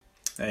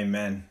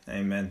Amen.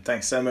 Amen.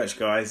 Thanks so much,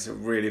 guys.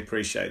 Really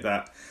appreciate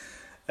that.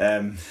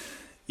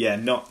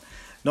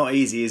 Not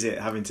easy, is it,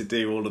 having to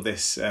do all of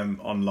this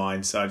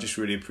online? So I just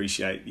really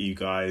appreciate you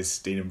guys,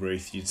 Dean and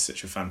Ruth. You did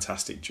such a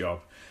fantastic job.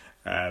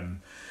 It's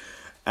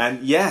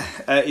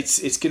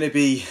going to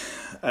be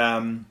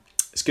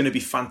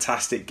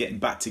fantastic getting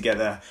back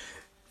together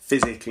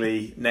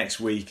physically next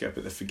week up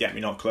at the Forget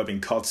Me Not Club in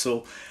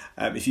Codsall.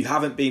 If you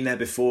haven't been there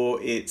before,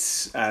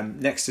 it's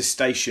next to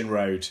Station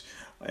Road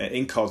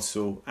in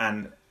Codsall,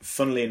 and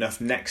funnily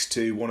enough, next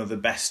to one of the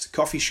best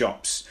coffee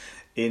shops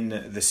in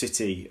the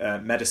city,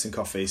 Medicine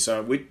Coffee.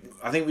 So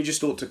I think we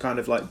just ought to kind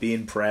of like be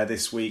in prayer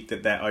this week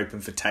that they're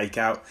open for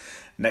takeout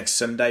next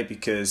Sunday,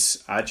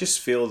 because I just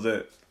feel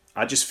there'd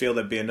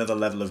be another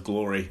level of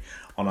glory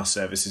on our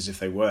services if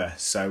they were.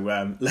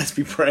 So let's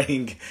be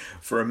praying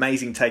for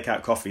amazing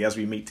takeout coffee as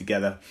we meet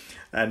together.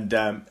 And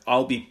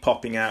I'll be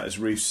popping out, as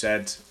Ruth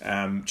said,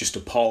 just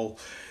a poll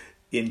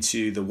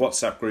into the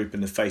WhatsApp group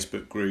and the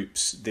Facebook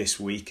groups this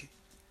week.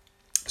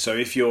 So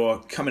if you're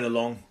coming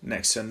along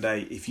next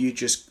Sunday, if you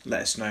just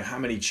let us know how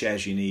many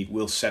chairs you need,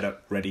 we'll set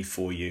up ready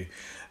for you.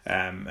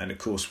 And of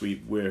course,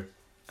 we're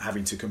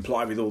having to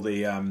comply with all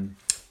the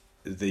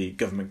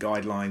government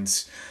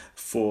guidelines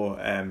for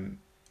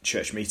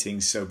church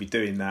meetings, so we'll be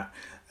doing that.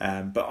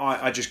 But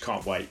I just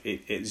can't wait.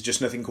 It's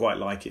just nothing quite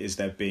like it, is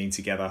there, being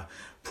together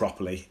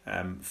properly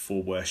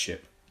for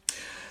worship.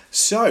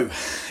 So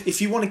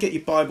if you want to get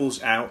your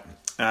Bibles out,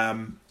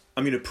 I'm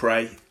going to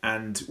pray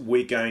and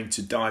we're going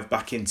to dive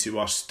back into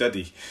our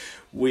study.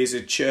 We as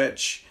a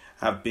church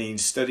have been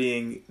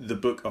studying the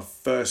book of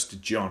 1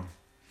 John.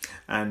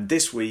 And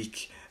this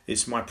week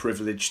it's my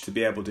privilege to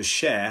be able to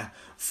share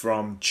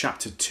from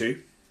chapter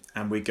 2.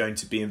 And we're going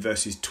to be in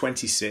verses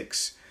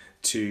 26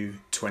 to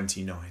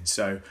 29.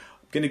 So I'm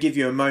going to give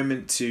you a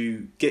moment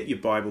to get your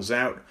Bibles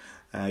out.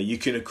 You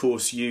can, of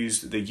course,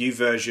 use the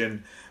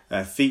YouVersion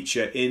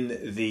feature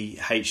in the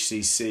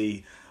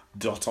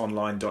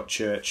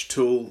hcc.online.church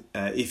tool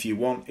if you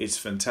want. It's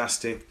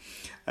fantastic.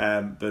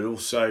 But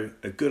also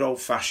a good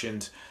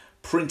old-fashioned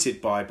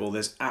printed Bible.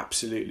 There's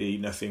absolutely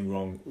nothing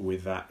wrong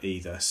with that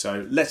either.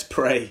 So let's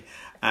pray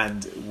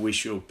and we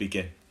shall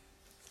begin.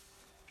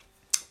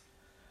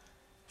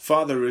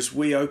 Father, as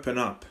we open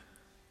up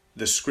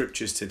the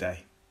scriptures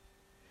today,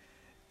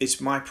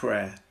 it's my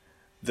prayer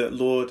that,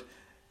 Lord,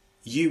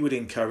 you would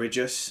encourage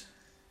us,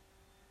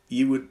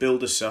 you would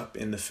build us up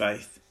in the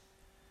faith,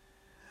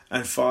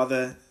 and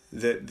Father,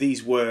 that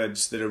these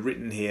words that are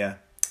written here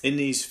in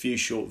these few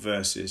short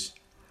verses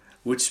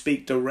would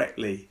speak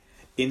directly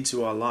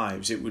into our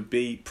lives. It would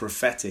be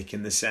prophetic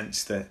in the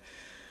sense that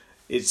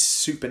it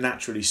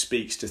supernaturally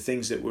speaks to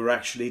things that we're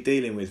actually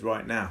dealing with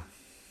right now.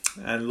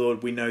 And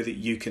Lord, we know that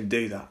you can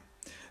do that.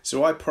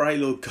 So I pray,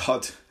 Lord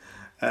God,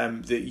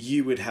 that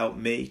you would help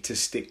me to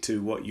stick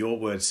to what your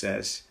word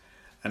says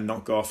and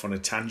not go off on a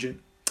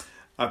tangent.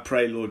 I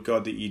pray, Lord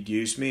God, that you'd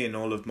use me in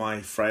all of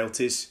my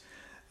frailties,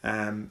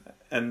 and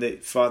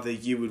that, Father,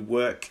 you would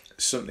work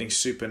something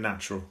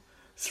supernatural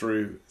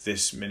through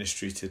this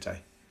ministry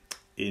today.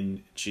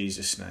 In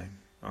Jesus' name,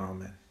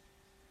 amen.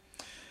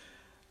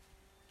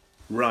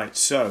 Right,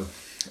 so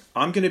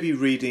I'm going to be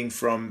reading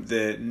from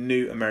the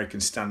New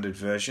American Standard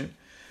Version.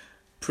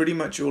 Pretty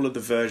much all of the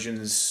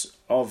versions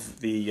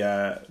of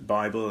the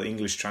Bible,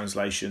 English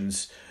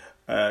translations,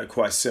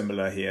 quite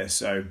similar here.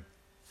 So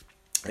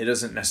it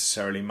doesn't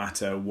necessarily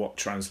matter what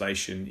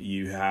translation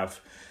you have.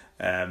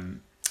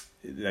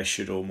 They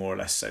should all more or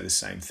less say the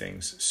same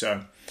things.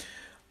 So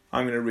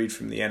I'm going to read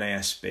from the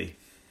NASB.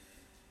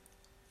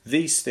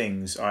 These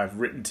things I have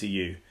written to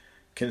you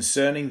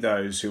concerning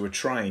those who are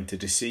trying to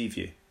deceive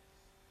you.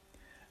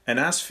 And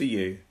as for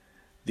you,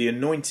 the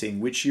anointing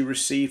which you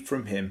received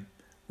from him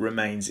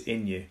remains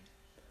in you,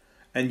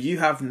 and you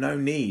have no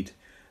need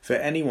for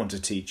anyone to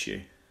teach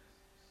you,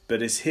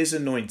 but as his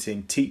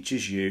anointing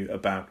teaches you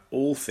about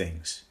all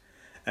things,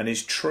 and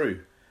is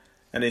true,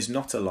 and is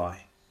not a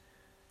lie,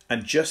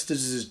 and just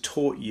as it has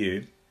taught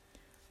you,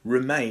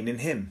 remain in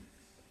him.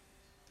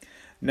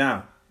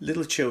 Now,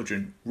 little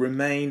children,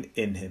 remain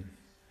in him,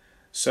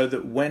 so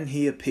that when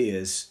he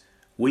appears,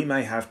 we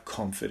may have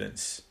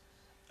confidence,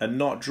 and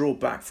not draw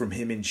back from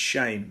him in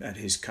shame at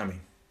his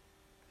coming.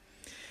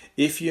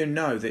 If you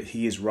know that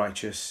he is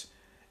righteous,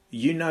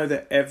 you know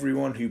that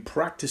everyone who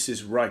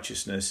practices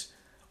righteousness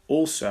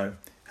also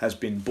has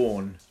been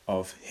born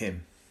of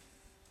him.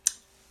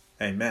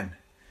 Amen.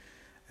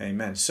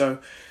 Amen. So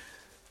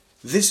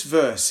this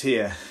verse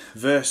here,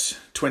 verse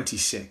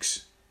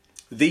 26,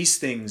 these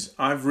things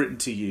I've written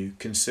to you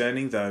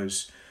concerning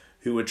those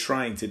who are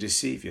trying to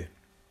deceive you.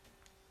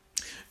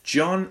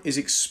 John is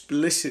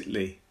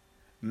explicitly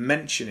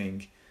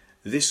mentioning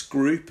this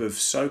group of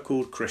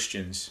so-called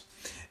Christians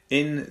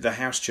in the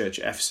house church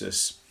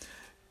Ephesus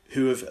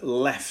who have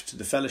left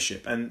the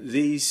fellowship. And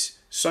these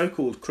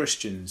so-called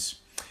Christians,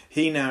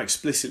 he now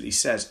explicitly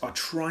says, are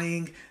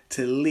trying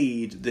to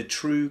lead the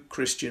true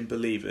Christian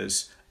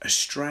believers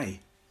astray.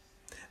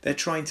 They're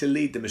trying to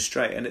lead them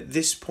astray. And at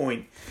this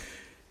point,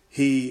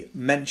 he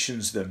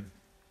mentions them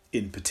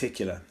in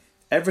particular.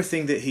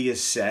 Everything that he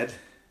has said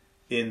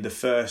in the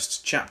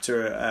first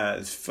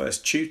chapter,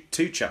 first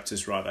two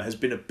chapters rather, has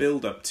been a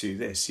build-up to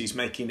this. He's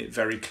making it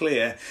very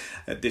clear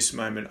at this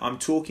moment, I'm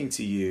talking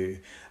to you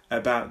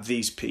about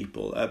these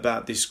people,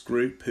 about this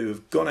group who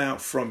have gone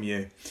out from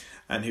you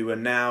and who are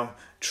now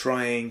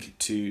trying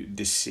to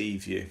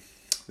deceive you.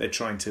 They're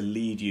trying to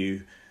lead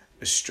you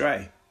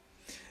astray.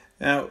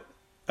 Now,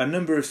 a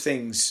number of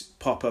things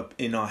pop up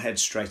in our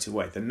heads straight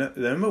away. The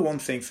number one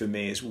thing for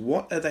me is,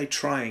 what are they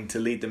trying to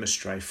lead them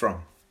astray from?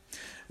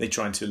 Are they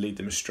trying to lead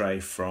them astray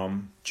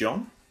from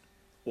John?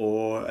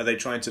 Or are they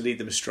trying to lead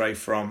them astray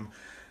from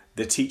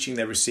the teaching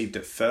they received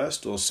at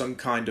first, or some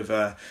kind of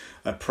a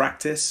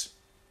practice?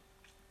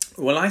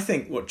 Well, I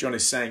think what John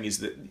is saying is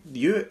that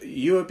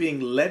you are being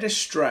led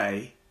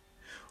astray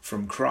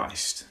from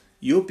Christ.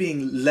 You're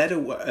being led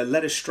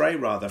astray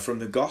rather from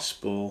the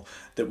gospel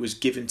that was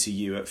given to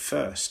you at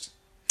first.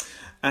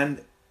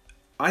 And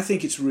I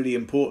think it's really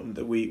important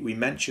that we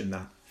mention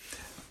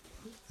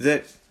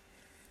that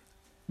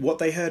what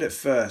they heard at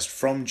first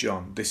from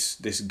John,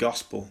 this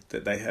gospel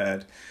that they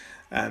heard,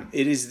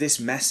 it is this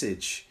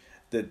message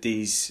that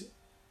these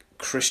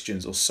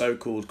Christians, or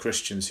so-called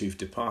Christians who've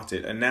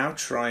departed, are now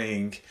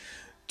trying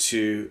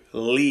to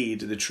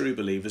lead the true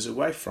believers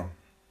away from.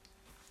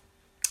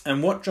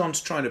 And what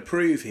John's trying to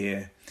prove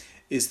here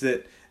is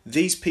that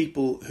these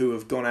people who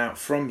have gone out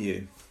from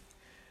you,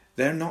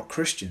 they're not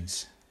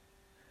Christians.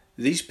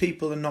 These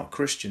people are not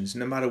Christians,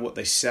 no matter what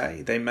they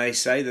say. They may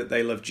say that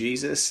they love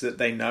Jesus, that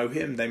they know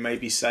him. They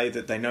maybe say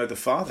that they know the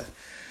Father.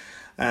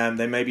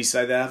 They maybe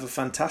say they have a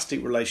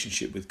fantastic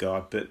relationship with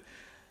God, but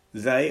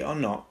they are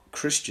not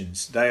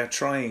Christians. They are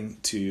trying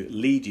to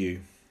lead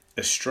you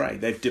astray.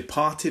 They've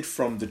departed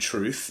from the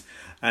truth,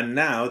 and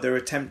now they're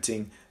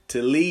attempting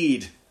to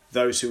lead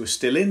those who are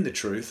still in the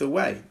truth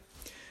away.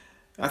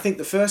 I think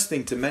the first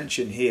thing to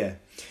mention here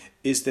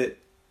is that,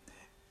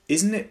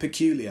 isn't it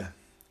peculiar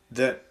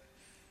that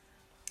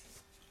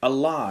a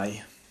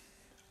lie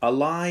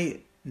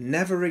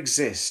never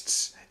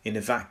exists in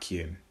a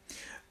vacuum?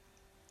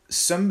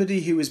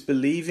 Somebody who is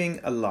believing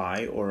a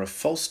lie, or a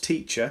false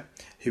teacher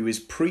who is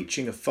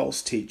preaching a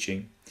false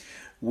teaching,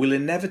 will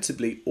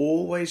inevitably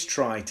always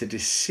try to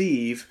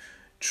deceive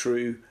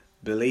true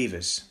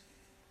believers.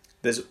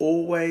 There's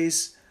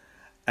always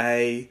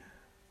an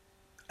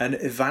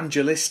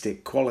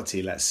evangelistic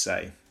quality, let's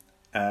say,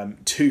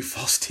 to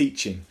false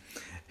teaching,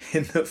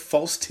 in that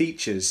false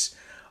teachers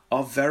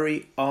are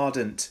very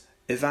ardent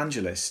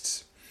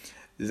evangelists.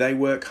 They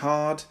work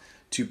hard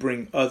to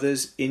bring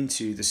others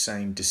into the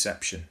same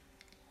deception.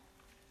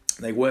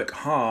 They work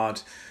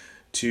hard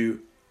to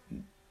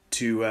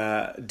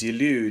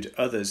delude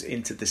others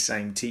into the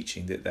same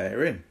teaching that they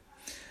are in.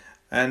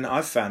 And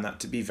I've found that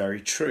to be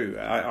very true.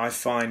 I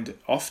find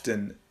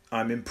often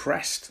I'm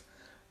impressed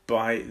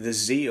by the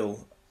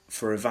zeal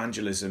for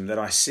evangelism that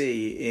I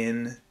see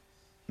in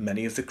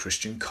many of the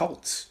Christian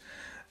cults.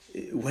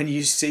 When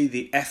you see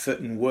the effort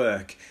and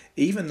work,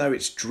 even though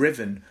it's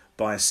driven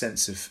by a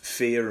sense of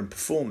fear and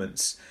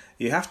performance,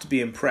 you have to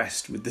be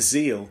impressed with the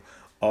zeal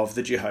of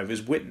the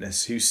Jehovah's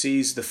Witness, who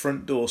sees the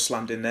front door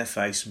slammed in their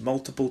face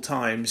multiple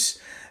times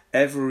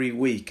every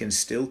week and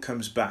still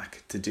comes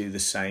back to do the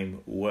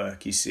same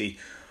work. You see,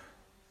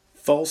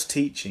 false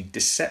teaching,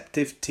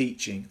 deceptive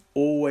teaching,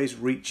 always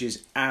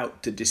reaches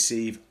out to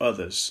deceive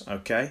others,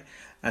 okay?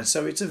 And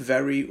so it's a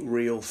very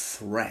real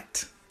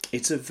threat.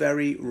 It's a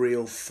very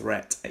real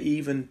threat,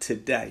 even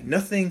today.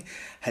 Nothing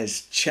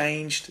has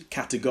changed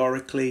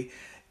categorically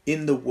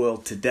in the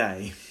world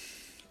today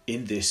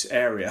in this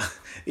area.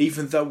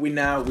 Even though we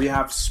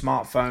have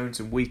smartphones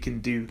and we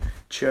can do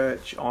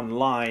church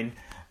online,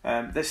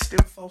 there's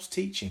still false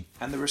teaching,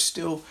 and there are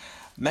still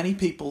many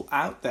people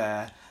out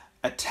there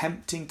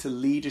attempting to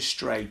lead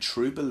astray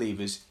true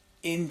believers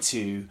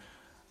into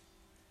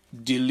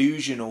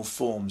delusional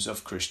forms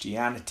of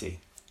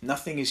Christianity.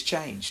 Nothing has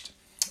changed.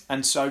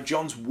 And so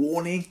John's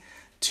warning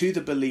to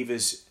the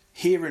believers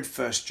here in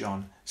 1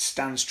 John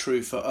stands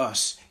true for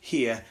us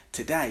here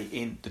today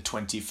in the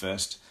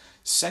 21st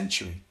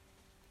century.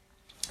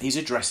 He's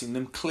addressing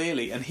them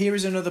clearly. And here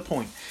is another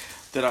point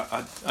that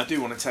I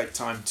do want to take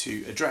time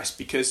to address,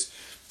 because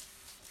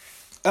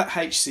at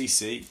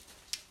HCC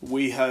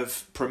we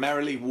have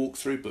primarily walked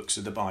through books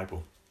of the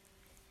Bible.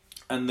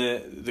 And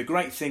the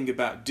great thing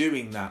about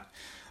doing that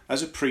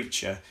as a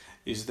preacher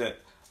is that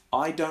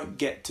I don't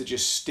get to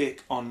just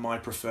stick on my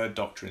preferred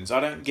doctrines.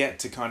 I don't get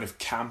to kind of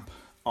camp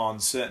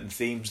on certain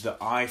themes that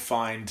I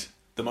find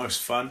the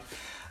most fun.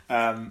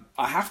 I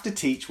have to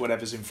teach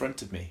whatever's in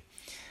front of me.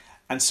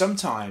 And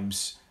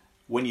sometimes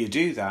when you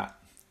do that,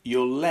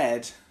 you're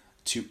led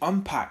to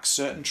unpack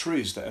certain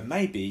truths that are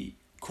maybe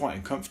quite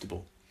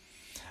uncomfortable.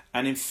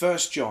 And in 1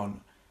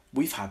 John,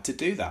 we've had to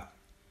do that.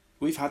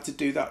 We've had to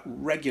do that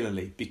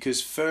regularly,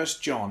 because 1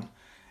 John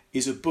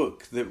is a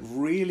book that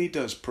really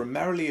does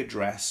primarily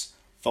address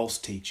false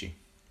teaching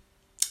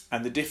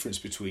and the difference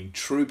between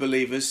true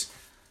believers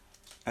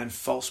and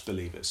false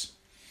believers.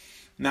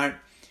 Now,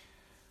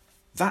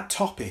 that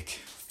topic,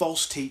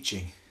 false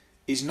teaching,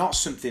 is not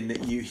something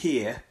that you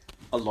hear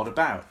a lot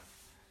about.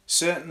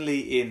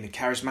 Certainly in the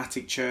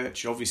charismatic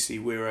church, obviously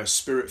we're a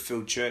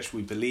spirit-filled church.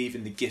 We believe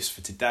in the gifts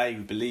for today.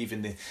 We believe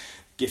in the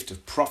gift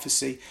of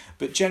prophecy.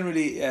 But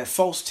generally,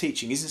 false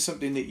teaching isn't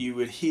something that you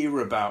would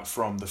hear about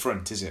from the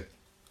front, is it?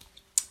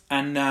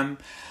 And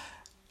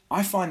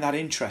I find that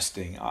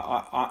interesting.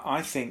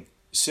 I think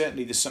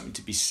certainly there's something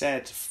to be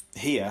said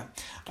here.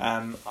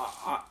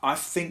 I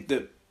think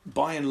that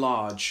by and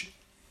large,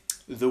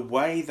 the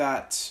way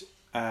that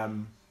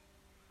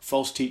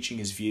false teaching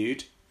is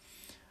viewed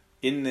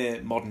in the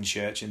modern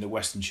church, in the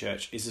Western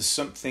church, is as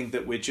something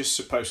that we're just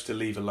supposed to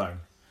leave alone.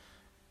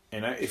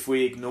 You know, if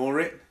we ignore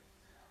it,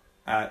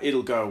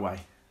 it'll go away.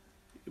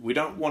 We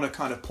don't want to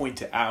kind of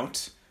point it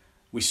out.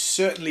 We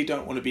certainly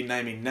don't want to be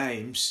naming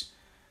names,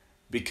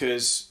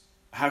 because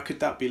how could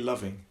that be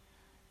loving?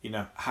 You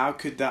know, how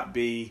could that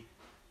be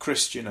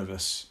Christian of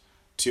us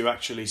to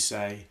actually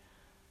say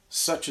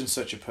such and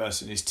such a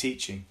person is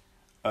teaching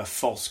a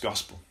false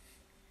gospel?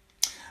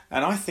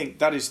 And I think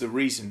that is the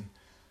reason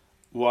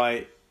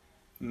why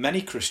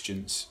many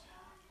Christians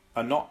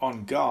are not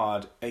on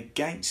guard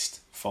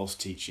against false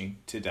teaching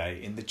today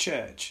in the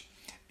church,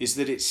 is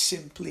that it's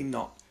simply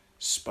not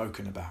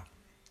spoken about.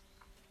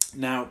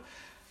 Now,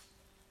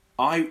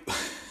 I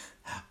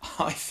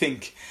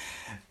think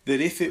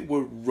that if it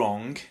were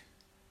wrong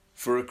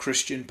for a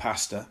Christian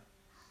pastor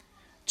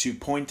to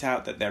point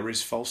out that there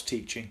is false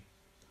teaching,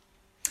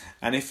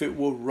 and if it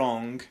were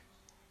wrong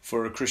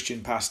for a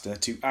Christian pastor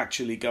to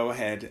actually go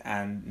ahead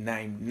and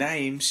name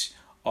names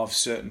of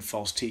certain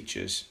false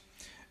teachers,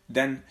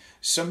 then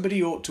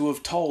somebody ought to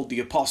have told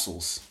the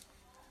apostles,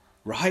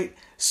 right?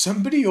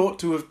 Somebody ought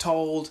to have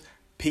told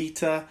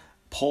Peter,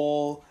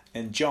 Paul,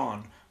 and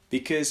John,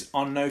 because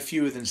on no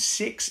fewer than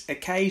 6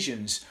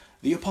 occasions,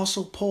 the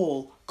apostle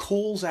Paul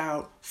calls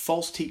out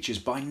false teachers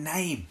by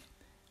name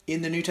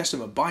in the New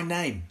Testament, by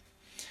name.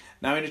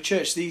 Now, in a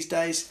church these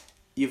days,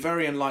 you're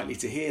very unlikely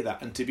to hear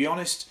that. And to be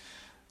honest,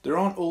 there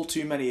aren't all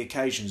too many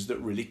occasions that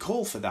really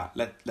call for that.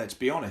 Let's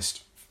be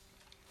honest.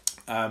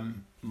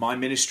 My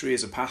ministry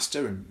as a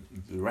pastor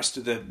and the rest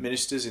of the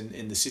ministers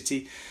in the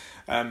city,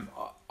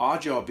 our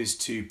job is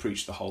to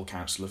preach the whole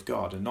counsel of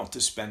God and not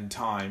to spend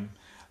time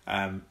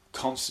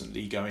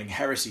constantly going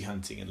heresy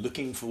hunting and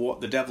looking for what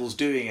the devil's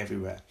doing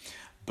everywhere.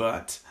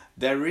 But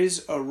there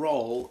is a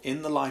role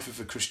in the life of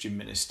a Christian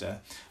minister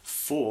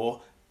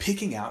for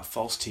picking out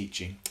false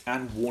teaching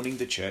and warning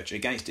the church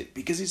against it,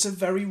 because it's a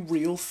very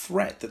real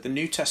threat that the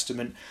New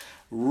Testament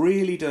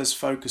really does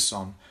focus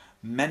on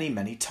many,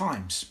 many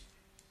times.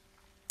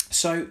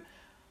 So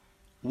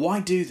why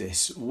do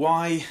this?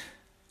 Why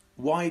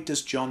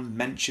does John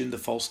mention the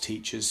false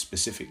teachers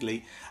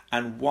specifically?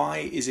 And why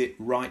is it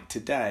right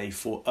today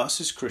for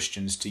us as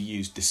Christians to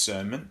use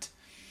discernment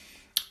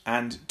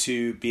and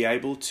to be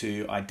able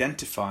to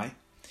identify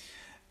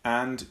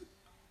and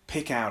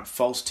pick out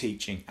false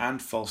teaching and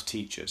false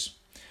teachers?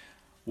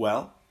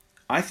 Well,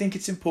 I think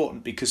it's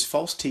important because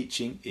false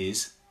teaching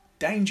is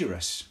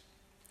dangerous.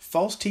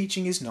 False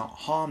teaching is not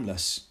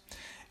harmless.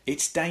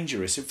 It's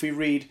dangerous. If we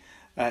read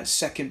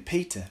 2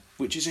 Peter,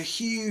 which is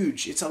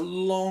it's a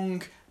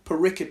long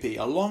pericope,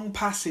 a long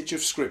passage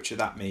of scripture,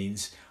 that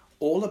means,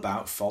 all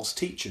about false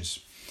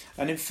teachers.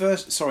 And in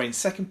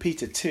 2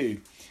 Peter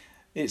 2,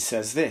 it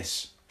says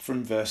this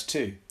from verse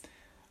 2.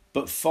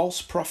 But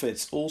false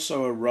prophets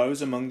also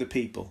arose among the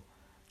people,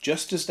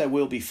 just as there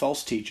will be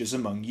false teachers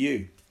among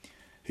you,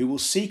 who will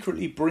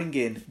secretly bring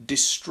in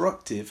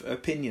destructive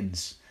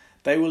opinions.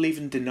 They will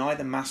even deny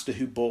the master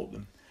who bought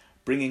them,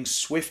 bringing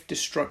swift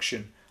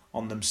destruction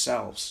on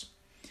themselves.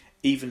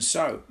 Even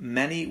so,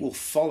 many will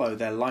follow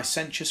their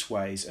licentious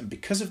ways, and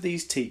because of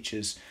these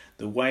teachers,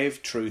 the way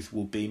of truth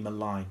will be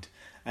maligned.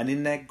 And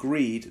in their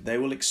greed, they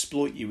will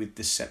exploit you with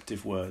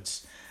deceptive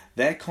words.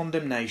 Their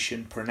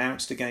condemnation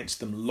pronounced against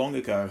them long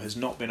ago has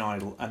not been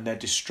idle, and their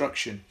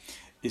destruction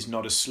is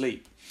not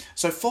asleep.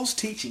 So false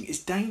teaching is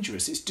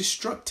dangerous. It's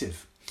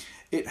destructive.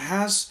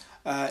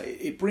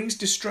 It brings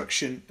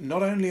destruction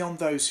not only on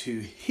those who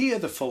hear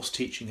the false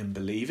teaching and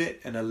believe it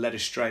and are led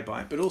astray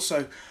by it, but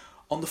also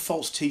on the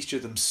false teacher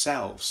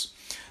themselves.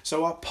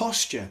 So our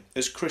posture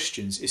as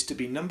Christians is to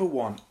be, number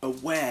one,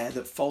 aware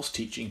that false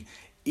teaching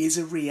is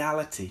a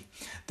reality,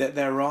 that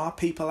there are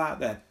people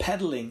out there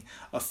peddling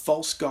a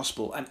false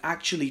gospel and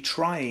actually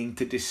trying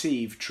to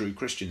deceive true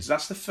Christians.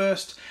 That's the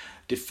first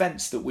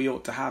defense that we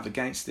ought to have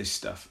against this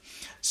stuff.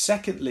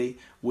 Secondly,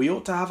 we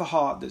ought to have a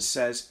heart that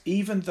says,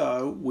 even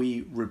though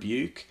we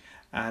rebuke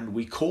and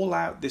we call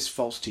out this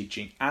false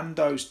teaching and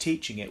those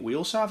teaching it, we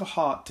also have a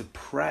heart to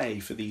pray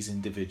for these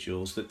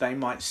individuals that they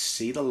might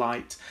see the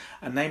light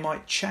and they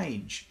might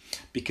change,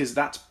 because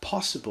that's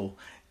possible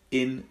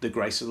in the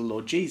grace of the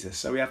Lord Jesus.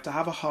 So we have to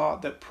have a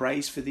heart that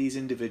prays for these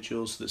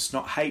individuals, that's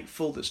not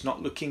hateful, that's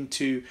not looking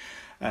to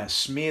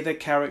smear their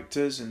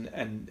characters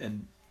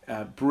and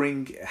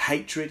bring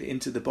hatred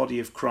into the body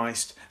of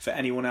Christ for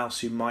anyone else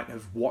who might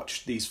have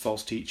watched these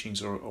false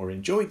teachings or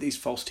enjoyed these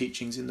false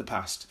teachings in the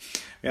past.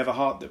 We have a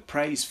heart that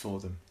prays for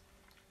them.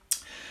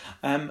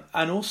 And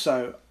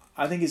also,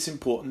 I think it's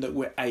important that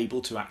we're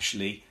able to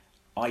actually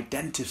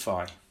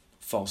identify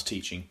false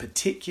teaching,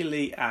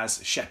 particularly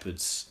as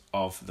shepherds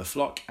of the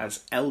flock,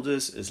 as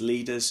elders, as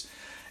leaders.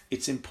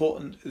 It's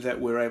important that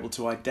we're able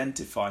to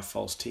identify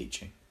false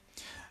teaching,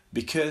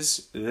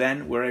 because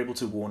then we're able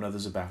to warn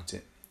others about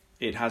it.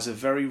 It has a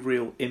very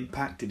real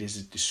impact. It is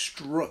a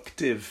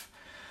destructive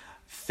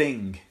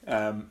thing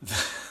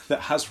that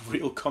has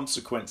real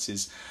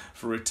consequences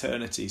for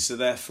eternity. So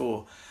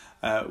therefore,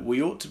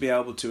 we ought to be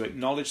able to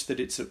acknowledge that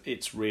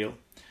it's real,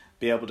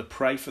 be able to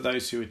pray for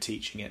those who are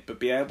teaching it, but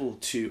be able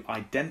to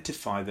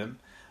identify them,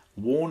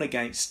 warn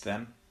against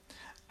them,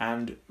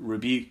 and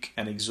rebuke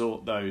and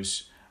exhort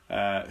those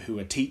who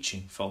are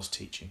teaching false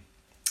teaching.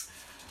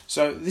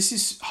 So this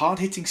is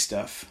hard-hitting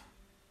stuff,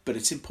 but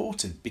it's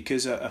important,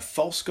 because a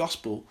false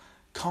gospel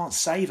can't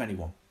save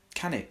anyone,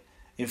 can it?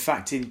 In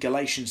fact, in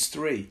Galatians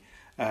 3,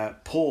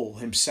 Paul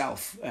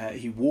himself,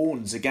 he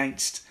warns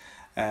against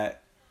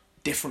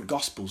different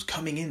gospels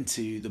coming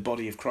into the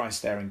body of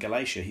Christ there in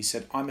Galatia. He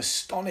said, I'm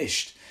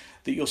astonished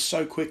that you're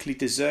so quickly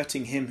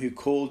deserting him who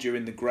called you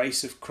in the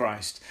grace of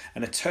Christ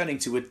and are turning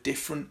to a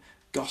different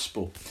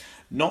gospel.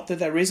 Not that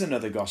there is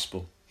another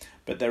gospel,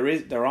 but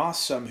there are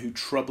some who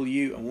trouble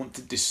you and want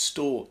to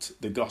distort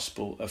the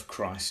gospel of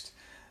Christ.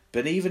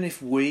 But even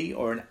if we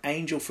or an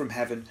angel from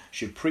heaven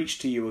should preach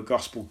to you a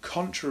gospel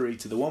contrary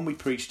to the one we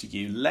preach to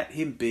you, let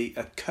him be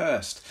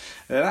accursed.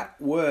 Now, that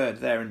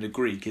word there in the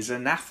Greek is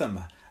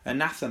anathema.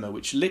 Anathema,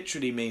 which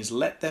literally means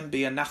let them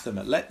be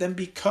anathema. Let them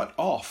be cut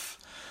off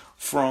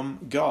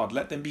from God.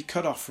 Let them be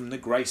cut off from the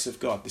grace of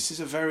God. This is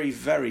a very,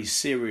 very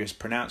serious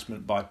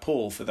pronouncement by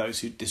Paul for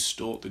those who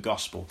distort the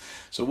gospel.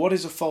 So what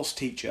is a false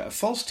teacher? A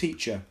false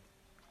teacher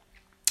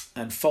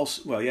and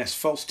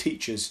false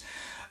teachers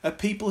are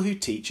people who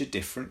teach a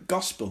different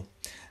gospel.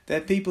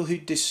 They're people who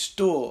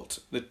distort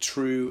the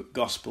true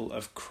gospel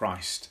of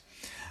Christ.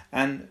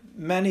 And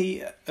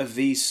many of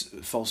these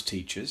false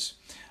teachers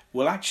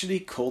will actually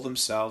call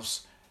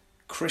themselves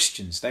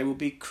Christians. They will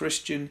be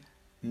Christian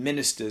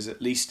ministers,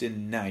 at least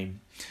in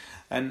name.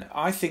 And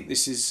I think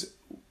this is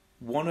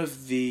one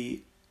of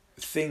the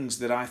things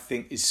that I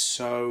think is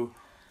so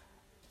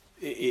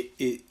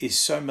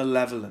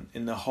malevolent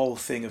in the whole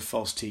thing of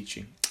false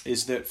teaching,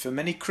 is that for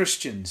many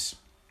Christians,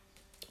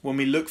 when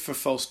we look for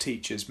false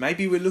teachers,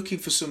 maybe we're looking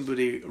for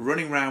somebody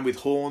running around with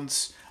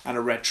horns and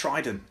a red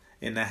trident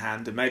in their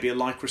hand and maybe a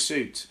lycra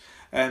suit.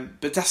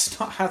 But that's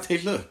not how they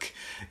look.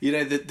 You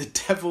know, the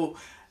devil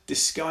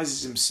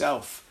disguises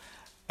himself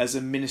as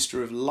a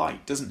minister of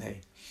light, doesn't he?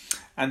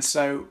 And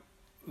so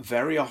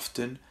very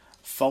often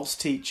false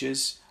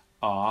teachers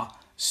are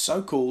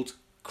so-called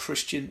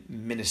Christian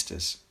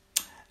ministers.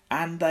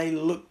 And they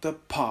look the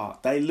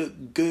part. They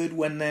look good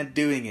when they're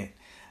doing it.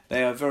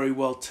 They are very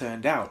well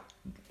turned out.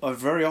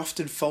 Very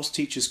often false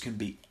teachers can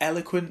be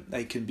eloquent,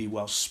 they can be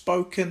well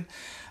spoken,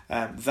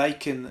 they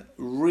can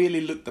really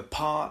look the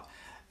part,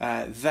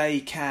 they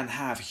can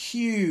have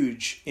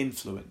huge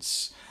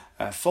influence.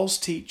 False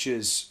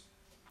teachers,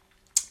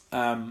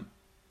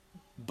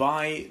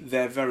 by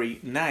their very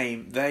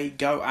name, they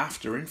go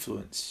after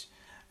influence.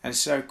 And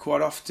so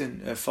quite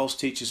often false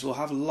teachers will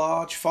have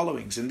large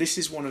followings. And this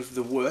is one of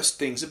the worst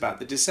things about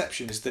the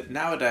deception, is that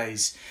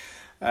nowadays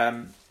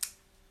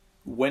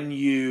when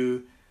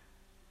you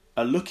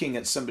are looking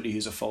at somebody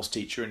who's a false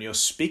teacher and you're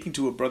speaking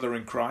to a brother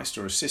in Christ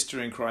or a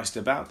sister in Christ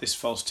about this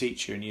false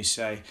teacher, and you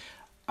say,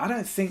 I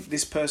don't think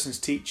this person's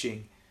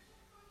teaching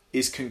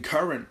is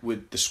concurrent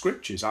with the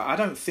scriptures. I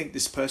don't think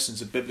this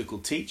person's a biblical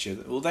teacher.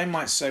 Well, they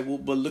might say, well,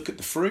 look at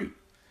the fruit.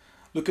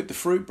 Look at the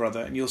fruit,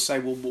 brother. And you'll say,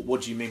 well,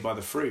 what do you mean by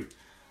the fruit?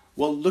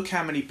 Well, look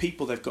how many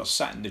people they've got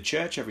sat in the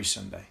church every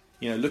Sunday.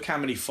 You know, look how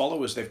many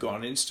followers they've got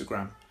on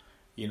Instagram,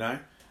 you know.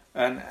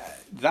 And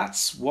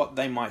that's what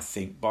they might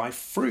think by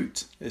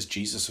fruit, as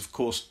Jesus, of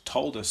course,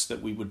 told us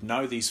that we would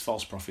know these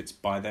false prophets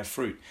by their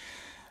fruit.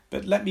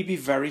 But let me be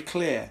very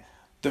clear.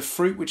 The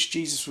fruit which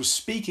Jesus was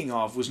speaking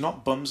of was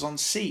not bums on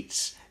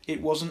seats.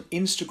 It wasn't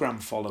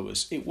Instagram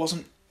followers. It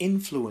wasn't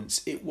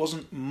influence. It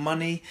wasn't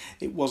money.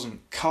 It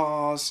wasn't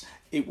cars.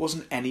 It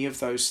wasn't any of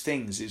those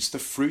things. It's the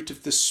fruit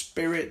of the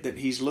Spirit that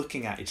he's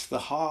looking at. It's the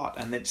heart,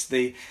 and it's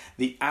the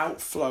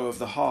outflow of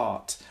the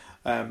heart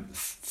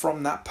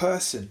from that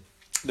person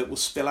that will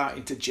spill out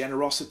into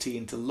generosity,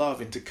 into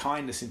love, into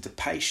kindness, into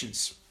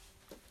patience.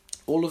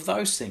 All of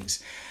those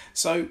things.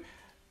 So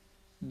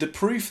the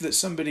proof that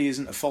somebody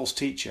isn't a false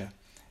teacher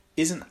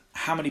isn't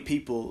how many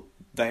people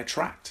they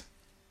attract.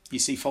 You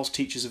see, false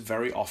teachers are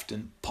very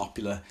often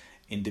popular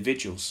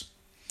individuals.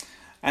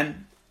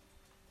 And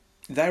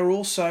they're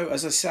also,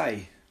 as I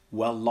say,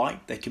 well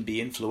liked. They can be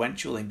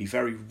influential. They can be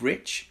very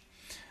rich.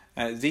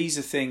 These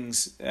are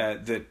things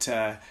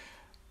that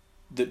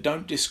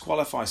don't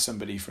disqualify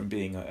somebody from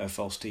being a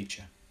false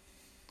teacher.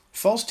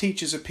 False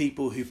teachers are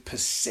people who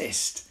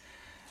persist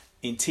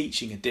in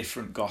teaching a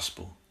different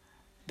gospel.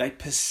 They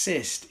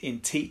persist in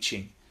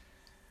teaching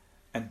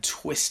and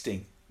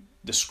twisting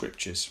the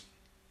scriptures.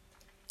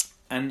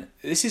 And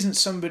this isn't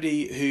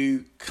somebody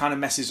who kind of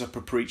messes up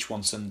a preach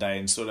one Sunday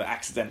and sort of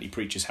accidentally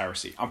preaches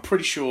heresy. I'm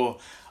pretty sure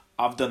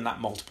I've done that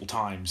multiple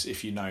times,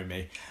 if you know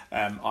me.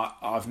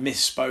 I've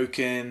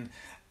misspoken,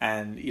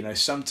 And,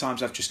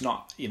 sometimes I've just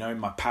not, in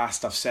my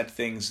past I've said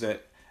things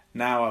that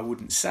now I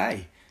wouldn't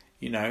say,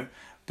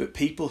 but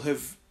people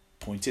have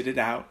pointed it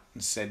out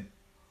and said,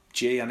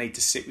 gee, I need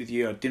to sit with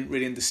you. I didn't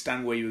really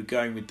understand where you were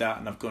going with that.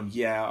 And I've gone,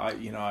 yeah,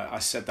 I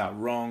said that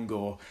wrong,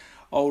 or,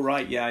 oh,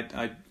 right, yeah,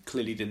 I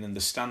clearly didn't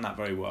understand that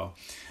very well.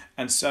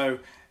 And so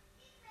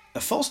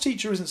a false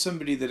teacher isn't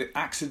somebody that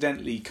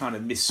accidentally kind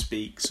of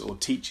misspeaks or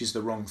teaches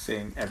the wrong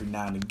thing every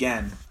now and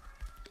again.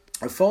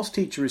 A false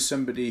teacher is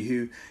somebody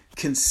who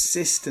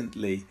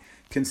consistently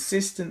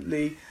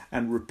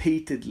and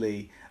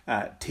repeatedly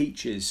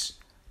teaches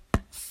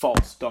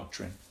false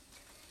doctrine,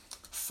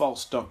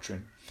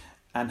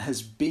 and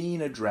has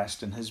been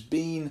addressed and has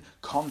been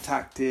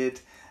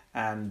contacted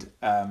and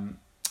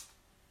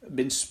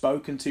been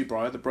spoken to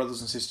by other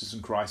brothers and sisters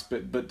in Christ,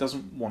 but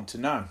doesn't want to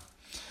know.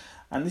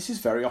 And this is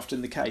very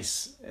often the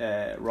case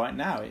right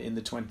now in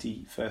the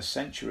 21st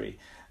century.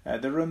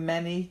 There are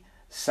many,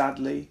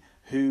 sadly,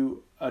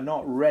 who are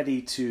not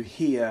ready to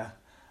hear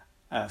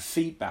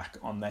feedback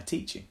on their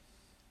teaching,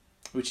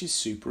 which is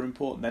super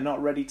important. They're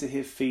not ready to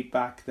hear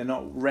feedback. They're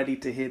not ready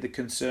to hear the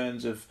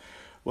concerns of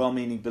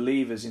well-meaning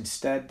believers.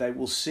 Instead, they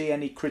will see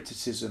any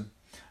criticism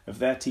of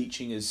their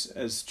teaching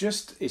as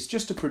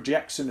just a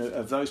projection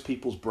of those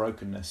people's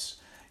brokenness.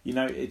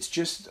 It's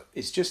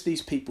just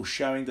these people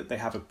showing that they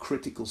have a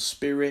critical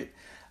spirit,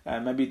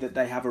 maybe that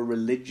they have a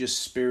religious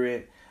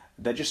spirit.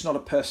 They're just not a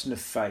person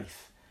of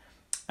faith.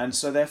 And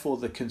so therefore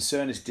the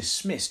concern is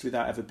dismissed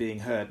without ever being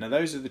heard. Now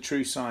those are the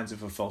true signs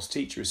of a false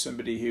teacher, is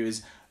somebody who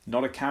is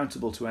not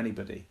accountable to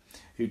anybody,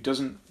 who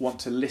doesn't want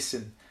to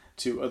listen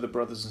to other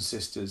brothers and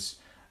sisters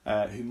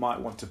who might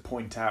want to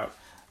point out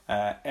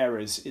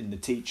errors in the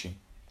teaching.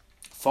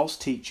 False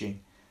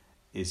teaching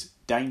is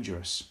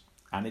dangerous,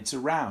 and it's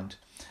around.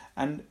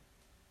 And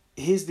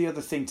here's the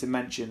other thing to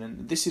mention,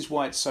 and this is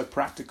why it's so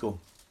practical,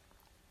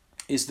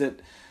 is that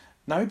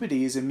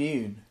nobody is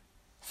immune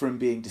from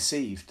being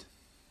deceived.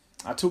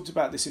 I talked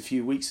about this a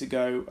few weeks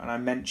ago, and I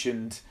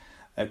mentioned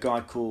a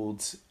guy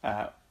called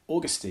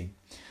Augustine.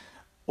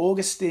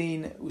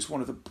 Augustine was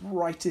one of the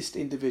brightest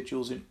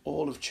individuals in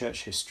all of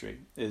church history.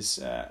 Is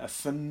a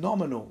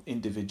phenomenal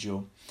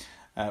individual,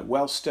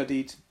 well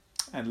studied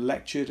and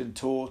lectured and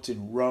taught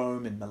in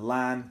Rome, in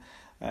Milan,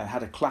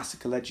 had a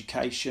classical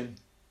education,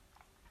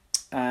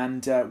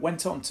 and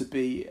went on to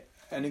be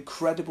an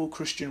incredible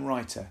Christian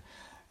writer.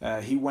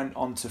 He went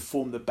on to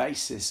form the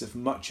basis of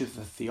much of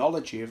the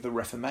theology of the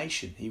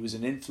Reformation. He was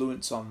an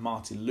influence on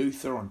Martin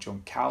Luther, on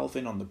John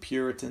Calvin, on the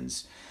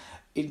Puritans.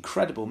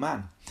 Incredible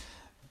man.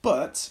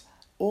 But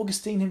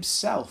Augustine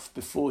himself,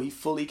 before he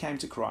fully came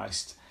to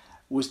Christ,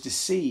 was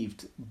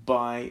deceived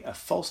by a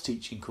false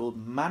teaching called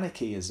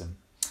Manichaeism.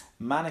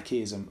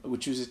 Manichaeism,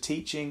 which was a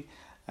teaching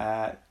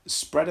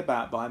spread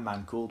about by a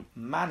man called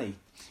Mani.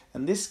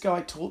 And this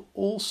guy taught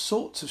all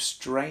sorts of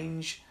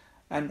strange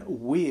and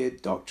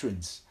weird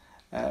doctrines.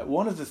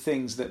 One of the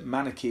things that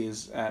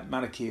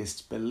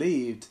Manichaeists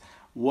believed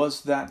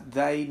was that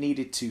they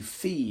needed to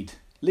feed,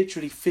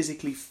 literally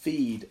physically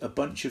feed, a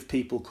bunch of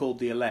people called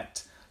the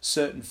elect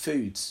certain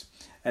foods.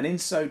 And in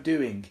so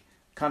doing,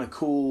 kind of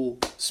cool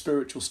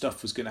spiritual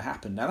stuff was going to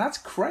happen. Now that's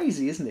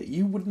crazy, isn't it?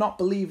 You would not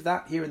believe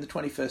that here in the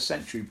 21st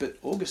century, but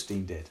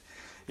Augustine did.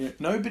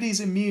 Nobody's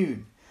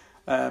immune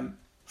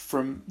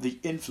from the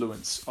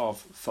influence of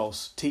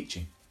false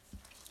teaching.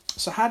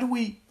 So how do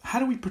we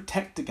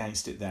protect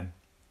against it then?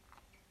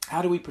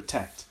 How do we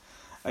protect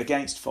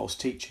against false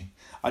teaching?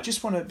 I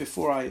just want to,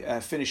 before I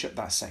finish up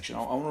that section, I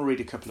want to read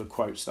a couple of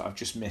quotes that I've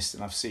just missed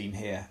and I've seen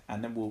here,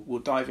 and then we'll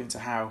dive into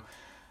how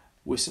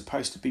we're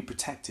supposed to be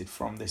protected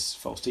from this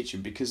false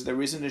teaching, because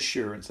there is an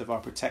assurance of our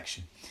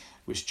protection,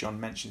 which John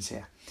mentions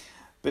here.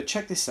 But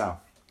check this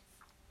out.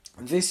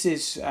 This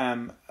is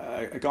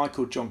a guy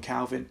called John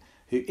Calvin,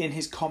 who in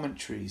his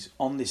commentaries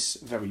on this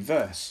very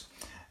verse,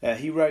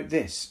 he wrote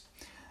this: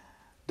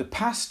 "The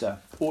pastor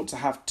ought to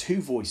have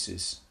two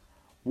voices,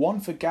 one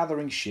for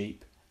gathering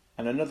sheep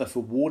and another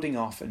for warding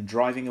off and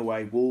driving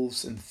away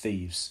wolves and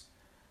thieves.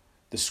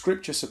 The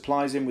scripture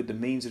supplies him with the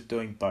means of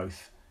doing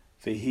both,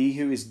 for he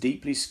who is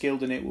deeply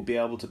skilled in it will be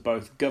able to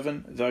both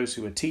govern those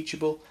who are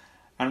teachable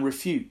and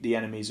refute the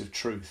enemies of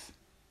truth."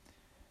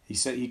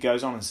 He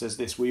goes on and says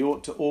this: "We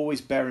ought to always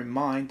bear in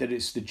mind that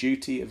it's the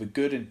duty of a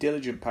good and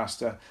diligent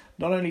pastor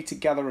not only to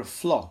gather a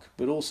flock,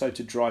 but also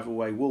to drive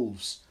away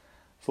wolves.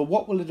 For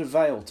what will it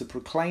avail to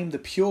proclaim the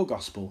pure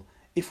gospel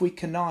if we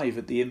connive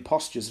at the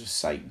impostures of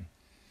Satan?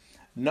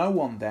 No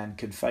one then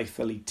can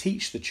faithfully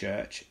teach the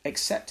church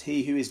except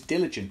he who is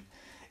diligent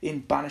in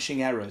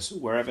banishing errors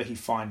wherever he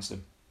finds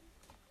them."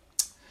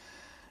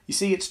 You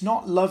see, it's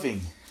not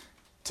loving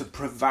to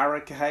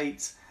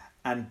prevaricate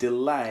and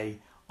delay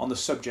on the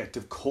subject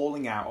of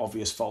calling out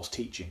obvious false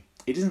teaching.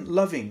 It isn't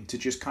loving to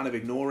just kind of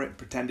ignore it and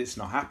pretend it's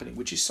not happening,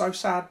 which is so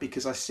sad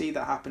because I see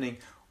that happening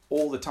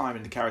all the time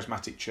in the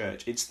charismatic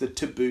church. It's the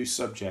taboo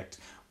subject.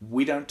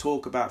 We don't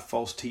talk about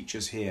false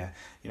teachers here.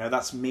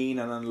 That's mean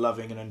and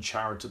unloving and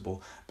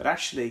uncharitable. But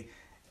actually,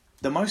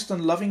 the most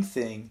unloving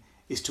thing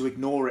is to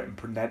ignore it and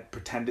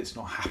pretend it's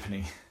not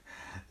happening.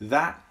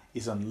 That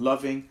is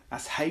unloving,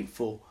 that's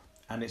hateful,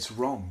 and it's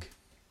wrong.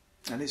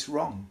 And it's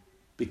wrong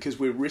because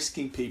we're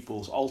risking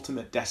people's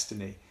ultimate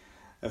destiny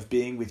of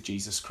being with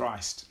Jesus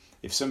Christ.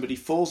 If somebody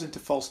falls into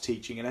false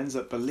teaching and ends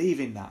up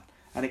believing that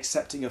and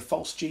accepting a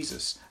false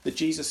Jesus, the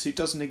Jesus who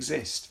doesn't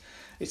exist,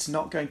 it's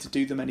not going to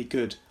do them any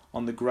good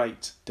on the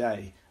great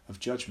day of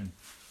judgment.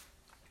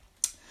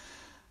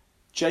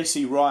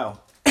 J.C.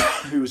 Ryle,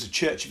 who was a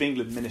Church of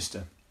England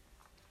minister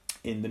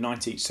in the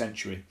 19th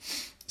century,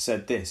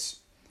 said this: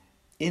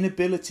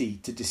 "Inability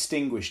to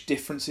distinguish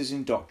differences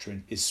in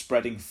doctrine is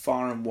spreading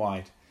far and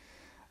wide,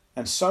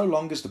 and so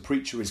long as the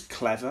preacher is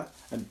clever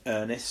and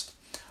earnest,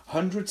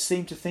 hundreds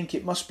seem to think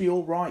it must be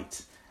all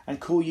right and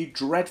call you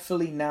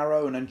dreadfully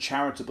narrow and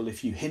uncharitable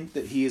if you hint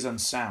that he is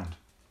unsound."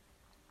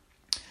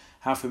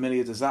 How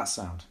familiar does that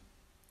sound?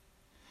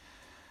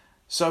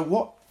 So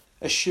what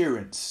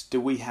assurance do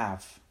we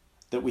have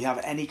that we have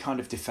any kind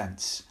of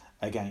defence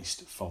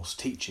against false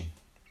teaching?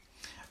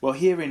 Well,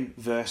 here in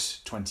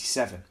verse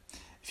 27,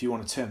 if you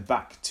want to turn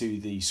back to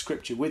the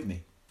scripture with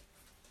me,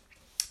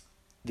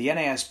 the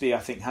NASB I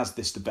think has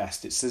this the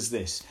best. It says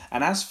this: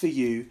 "And as for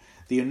you,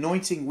 the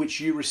anointing which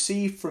you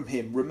received from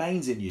him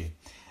remains in you,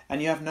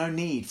 and you have no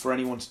need for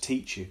anyone to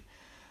teach you.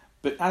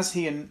 But as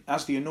the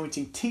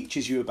anointing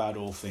teaches you about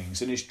all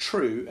things, and is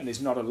true and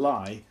is not a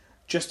lie,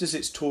 just as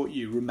it's taught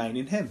you, remain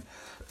in him."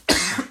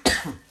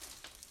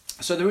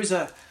 So there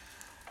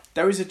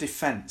is a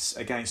defence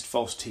against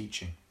false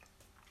teaching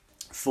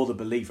for the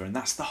believer, and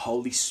that's the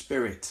Holy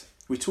Spirit.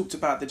 We talked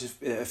about that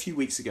a few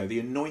weeks ago, the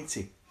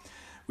anointing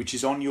which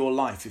is on your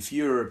life. If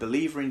you're a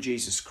believer in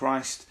Jesus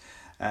Christ,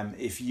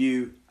 if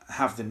you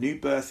have the new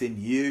birth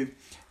in you,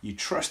 you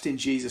trust in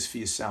Jesus for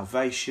your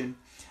salvation,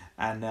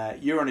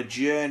 and you're on a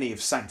journey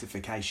of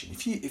sanctification.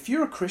 If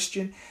you're a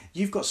Christian,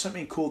 you've got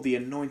something called the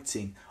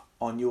anointing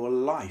on your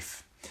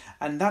life,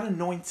 and that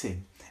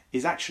anointing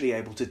is actually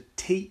able to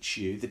teach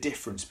you the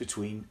difference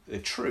between the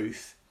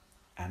truth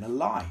and a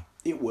lie.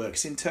 It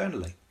works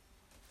internally.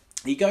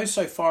 He goes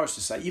so far as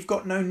to say you've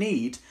got no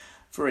need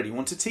for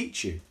anyone to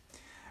teach you.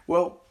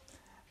 Well,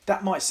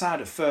 that might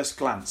sound at first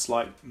glance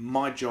like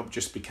my job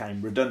just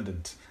became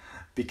redundant,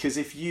 because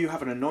if you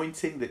have an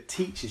anointing that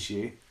teaches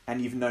you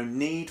and you've no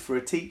need for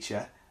a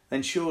teacher,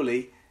 then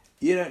surely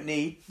you don't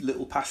need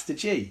little Pastor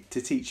G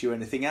to teach you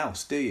anything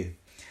else, do you?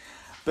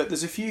 But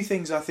there's a few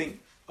things I think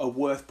are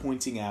worth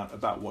pointing out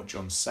about what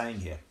John's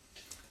saying here.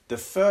 The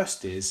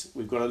first is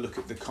we've got to look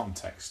at the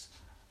context.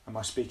 Am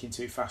I speaking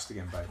too fast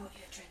again, babe?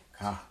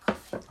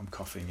 I'm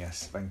coughing,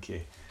 yes, thank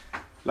you.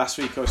 Last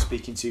week I was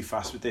speaking too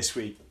fast, but this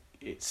week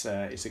it's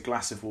a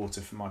glass of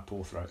water for my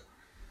poor throat.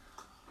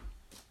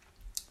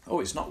 Oh,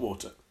 it's not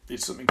water.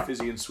 It's something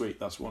fizzy and sweet.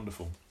 That's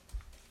wonderful.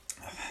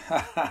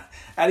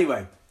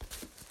 Anyway,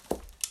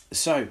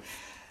 so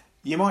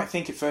you might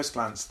think at first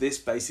glance this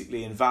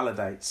basically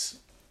invalidates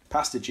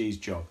Pastor G's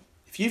job.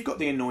 If you've got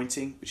the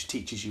anointing which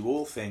teaches you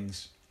all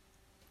things,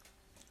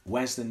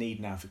 where's the need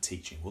now for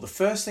teaching? Well, the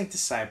first thing to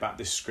say about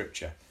this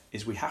scripture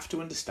is we have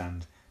to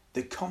understand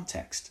the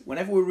context.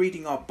 Whenever we're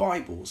reading our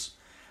Bibles,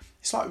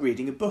 it's like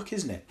reading a book,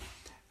 isn't it?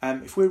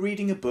 If we're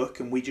reading a book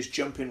and we just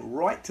jump in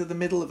right to the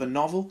middle of a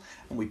novel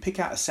and we pick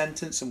out a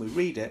sentence and we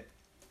read it,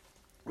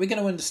 we're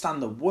going to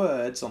understand the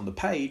words on the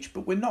page,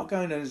 but we're not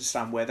going to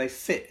understand where they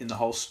fit in the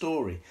whole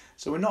story.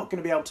 So we're not going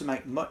to be able to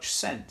make much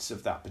sense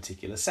of that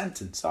particular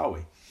sentence, are we?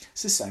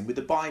 It's the same with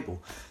the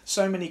Bible.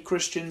 So many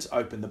Christians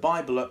open the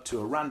Bible up to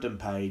a random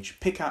page,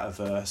 pick out a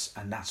verse,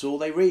 and that's all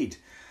they read.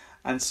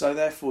 And so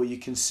therefore you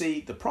can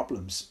see the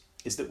problems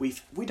is that we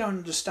don't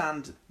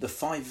understand the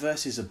 5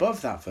 verses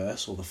above that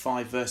verse or the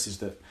 5 verses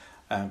that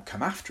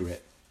come after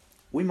it.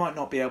 We might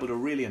not be able to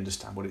really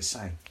understand what it's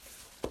saying.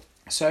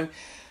 So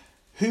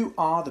who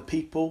are the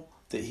people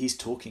that he's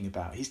talking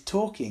about? He's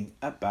talking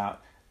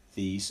about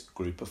these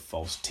group of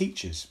false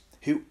teachers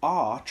who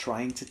are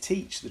trying to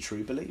teach the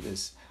true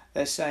believers.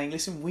 They're saying,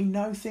 listen, we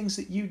know things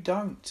that you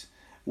don't.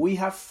 We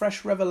have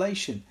fresh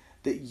revelation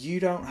that you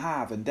don't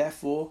have, and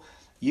therefore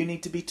you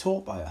need to be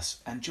taught by us.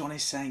 And John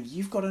is saying,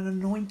 you've got an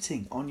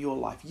anointing on your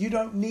life. You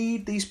don't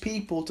need these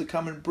people to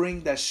come and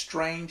bring their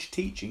strange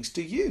teachings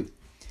to you.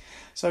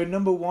 So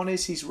number one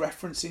is he's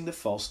referencing the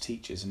false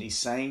teachers, and he's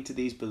saying to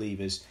these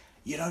believers,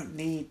 you don't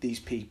need these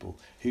people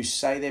who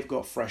say they've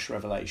got fresh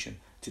revelation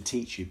to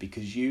teach you,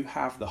 because you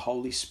have the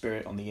Holy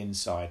Spirit on the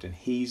inside and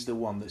he's the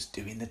one that's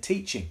doing the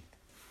teaching.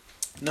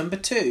 Number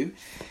two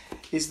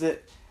is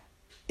that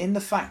in the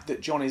fact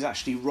that John is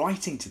actually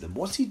writing to them,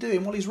 what's he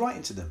doing while he's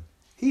writing to them?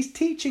 He's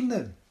teaching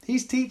them.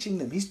 He's teaching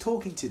them. He's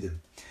talking to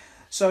them.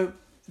 So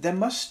there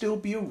must still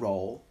be a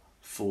role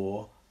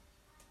for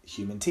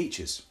human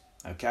teachers.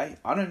 Okay?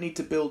 I don't need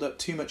to build up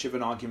too much of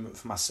an argument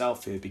for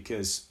myself here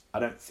because I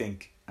don't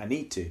think I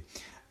need to.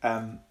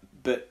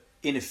 But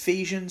in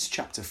Ephesians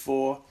chapter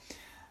 4,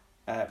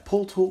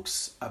 Paul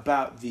talks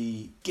about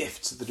the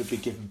gifts that have been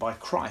given by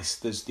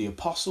Christ. There's the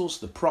apostles,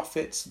 the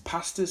prophets,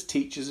 pastors,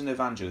 teachers and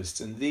evangelists,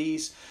 and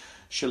these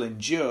shall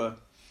endure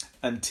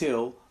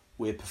until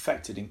we're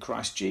perfected in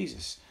Christ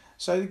Jesus.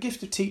 So the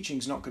gift of teaching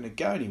is not going to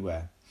go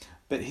anywhere.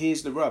 But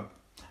here's the rub.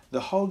 The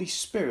Holy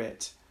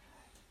Spirit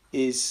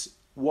is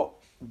what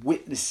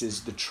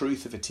witnesses the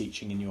truth of a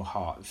teaching in your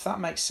heart. If that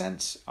makes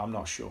sense, I'm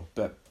not sure.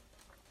 But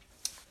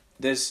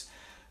there's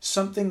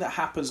something that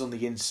happens on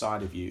the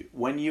inside of you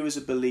when you as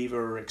a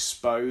believer are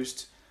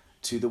exposed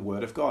to the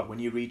Word of God. When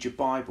you read your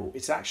Bible,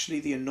 it's actually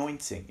the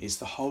anointing, it's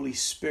the Holy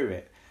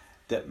Spirit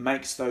that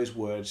makes those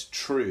words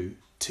true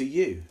to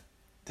you.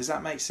 Does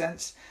that make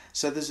sense?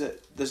 So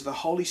there's the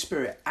Holy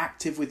Spirit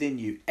active within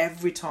you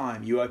every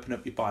time you open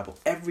up your Bible,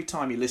 every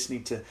time you're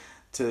listening to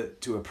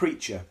a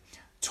preacher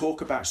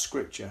talk about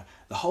Scripture.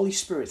 The Holy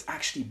Spirit's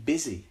actually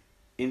busy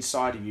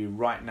inside of you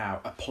right now,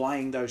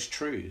 applying those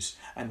truths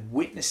and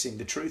witnessing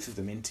the truth of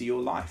them into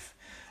your life.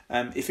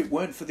 If it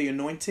weren't for the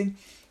anointing,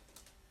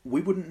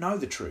 we wouldn't know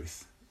the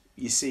truth.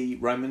 You see,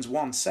 Romans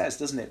 1 says,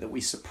 doesn't it, that we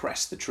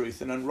suppress the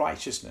truth in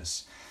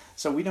unrighteousness.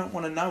 So we don't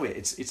want to know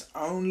it. It's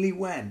only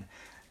when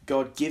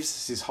God gives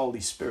us his Holy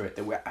Spirit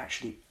that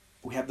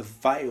we have the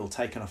veil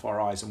taken off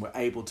our eyes and we're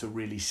able to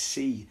really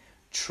see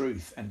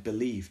truth and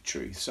believe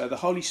truth. So the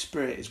Holy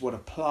Spirit is what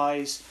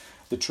applies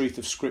the truth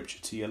of Scripture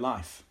to your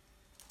life.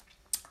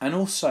 And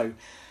also,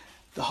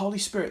 the Holy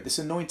Spirit, this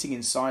anointing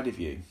inside of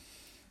you,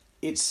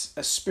 it's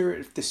a spirit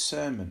of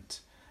discernment.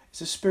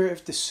 It's a spirit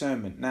of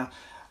discernment. Now,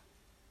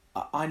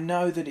 I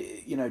know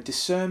that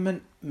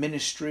discernment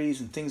ministries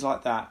and things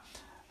like that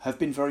have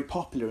been very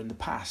popular in the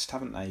past,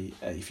 haven't they?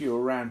 If you're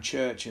around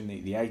church in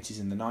the 80s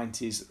and the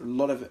 90s, a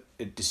lot of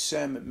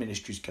discernment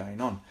ministries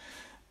going on.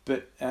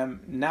 But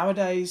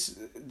nowadays,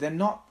 they're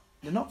not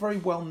very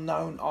well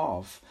known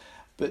of.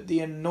 But the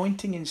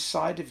anointing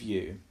inside of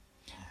you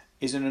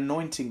is an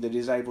anointing that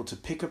is able to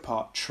pick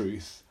apart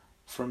truth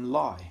from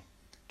lie.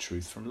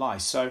 Truth from lie.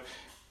 So,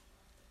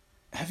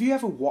 have you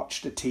ever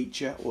watched a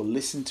teacher or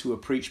listened to a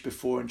preach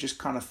before and just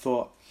kind of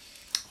thought,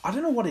 I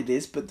don't know what it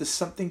is, but there's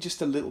something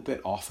just a little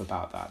bit off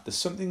about that. There's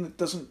something that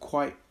doesn't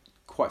quite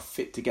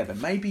fit together.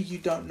 Maybe you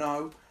don't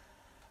know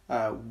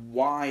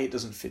why it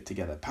doesn't fit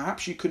together.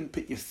 Perhaps you couldn't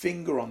put your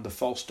finger on the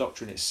false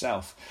doctrine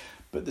itself,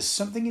 but there's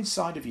something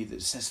inside of you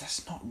that says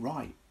that's not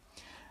right.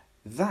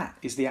 That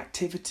is the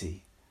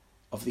activity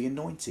of the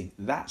anointing.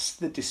 That's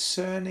the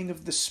discerning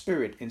of the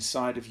Spirit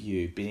inside of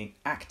you being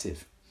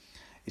active.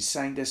 It's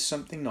saying there's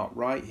something not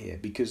right here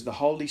because the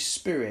Holy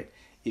Spirit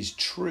is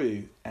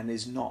true and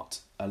is not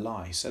a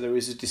lie. So there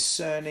is a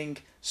discerning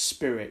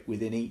spirit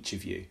within each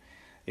of you.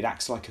 It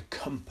acts like a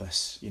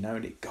compass,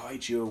 and it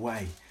guides you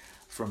away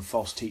from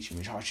false teaching,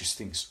 which I just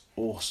think is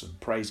awesome.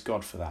 Praise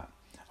God for that.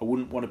 I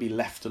wouldn't want to be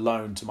left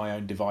alone to my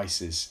own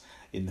devices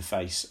in the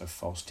face of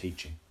false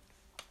teaching.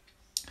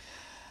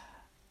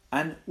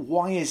 And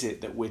why is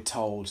it that we're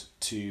told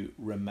to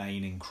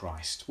remain in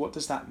Christ? What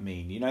does that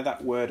mean? You know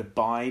that word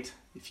abide?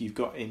 If you've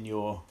got in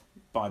your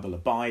Bible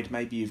abide,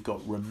 maybe you've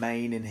got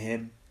remain in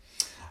him.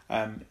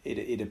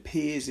 It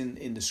appears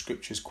in the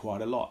scriptures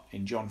quite a lot.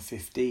 In John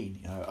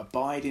 15,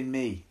 abide in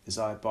me as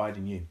I abide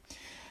in you.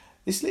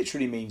 This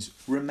literally means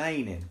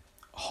remain in,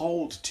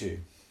 hold to,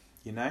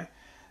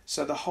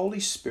 So the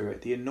Holy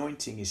Spirit, the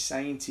anointing, is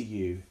saying to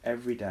you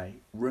every day,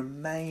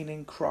 remain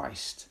in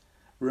Christ.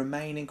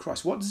 Remain in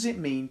Christ. What does it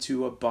mean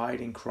to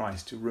abide in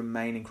Christ, to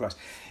remain in Christ?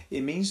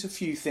 It means a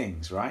few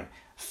things, right?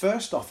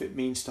 First off, it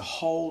means to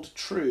hold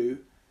true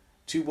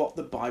to what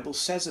the Bible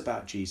says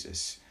about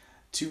Jesus,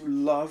 to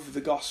love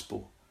the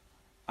gospel.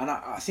 And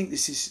I think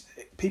this is,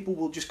 people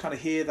will just kind of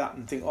hear that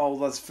and think, oh,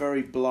 that's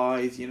very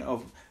blithe,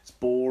 it's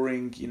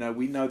boring,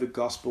 we know the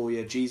gospel,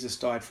 Jesus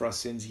died for our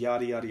sins,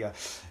 yada, yada, yada.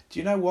 Do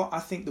you know what? I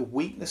think the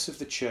weakness of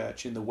the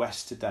church in the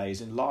West today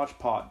is in large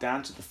part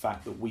down to the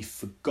fact that we've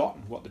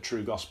forgotten what the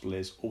true gospel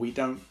is, or we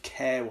don't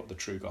care what the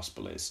true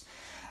gospel is.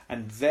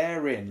 And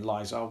therein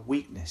lies our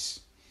weakness.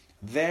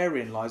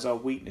 Therein lies our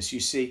weakness. You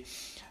see,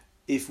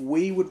 if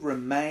we would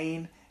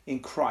remain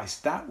in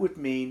Christ, that would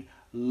mean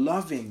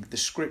loving the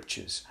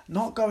scriptures,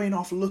 not going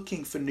off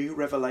looking for new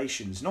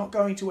revelations, not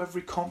going to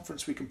every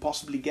conference we can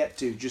possibly get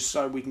to just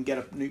so we can get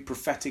a new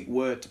prophetic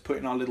word to put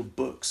in our little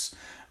books,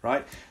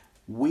 right?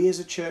 We as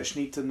a church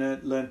need to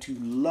learn to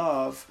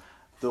love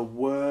the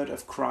word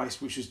of Christ,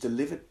 which is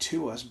delivered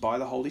to us by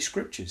the Holy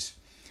Scriptures.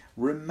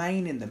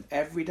 Remain in them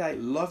every day.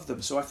 Love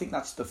them. So I think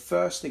that's the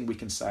first thing we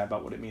can say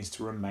about what it means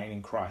to remain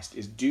in Christ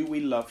is, do we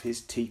love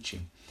his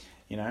teaching?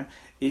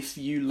 If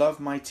you love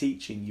my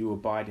teaching, you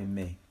abide in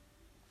me.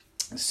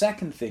 The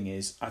second thing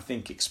is, I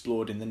think,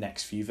 explored in the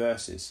next few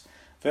verses.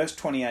 Verse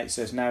 28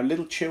 says, now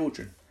little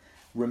children,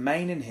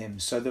 remain in him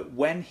so that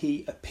when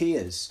he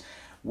appears,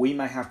 we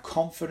may have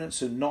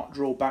confidence and not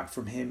draw back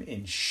from him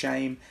in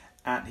shame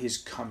at his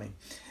coming.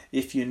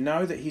 If you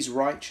know that he's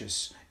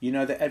righteous, you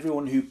know that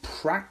everyone who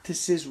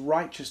practices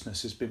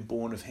righteousness has been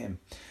born of him.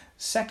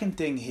 Second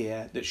thing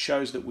here that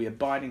shows that we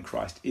abide in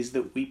Christ is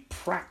that we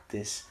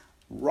practice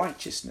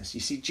righteousness. You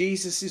see,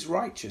 Jesus is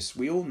righteous.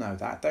 We all know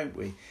that, don't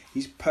we?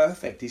 He's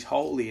perfect. He's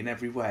holy in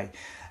every way.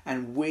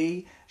 And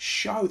we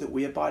show that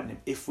we abide in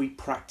him if we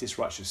practice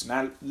righteousness.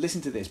 Now,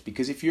 listen to this,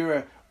 because if you're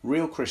a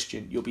real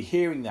Christian, you'll be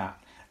hearing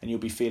that and you'll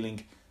be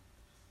feeling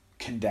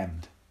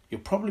condemned.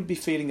 You'll probably be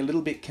feeling a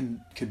little bit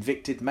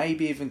convicted,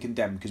 maybe even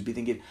condemned, because you'll be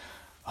thinking,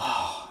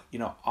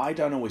 I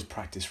don't always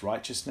practice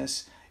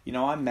righteousness.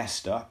 I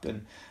messed up,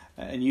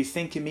 and you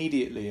think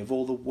immediately of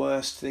all the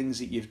worst things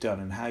that you've done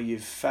and how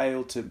you've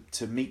failed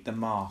to meet the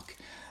mark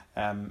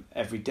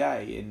every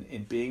day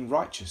in being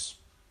righteous.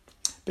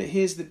 But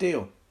here's the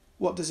deal.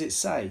 What does it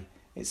say?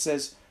 It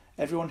says,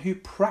 everyone who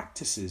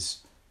practices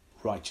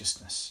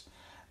righteousness.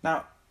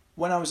 Now,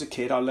 when I was a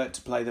kid, I learnt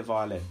to play the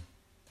violin.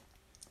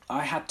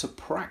 I had to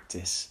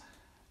practice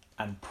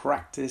and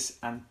practice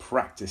and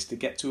practice to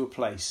get to a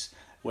place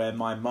where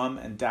my mum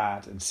and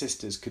dad and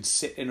sisters could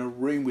sit in a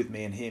room with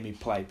me and hear me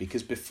play,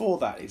 because before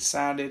that it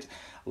sounded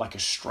like a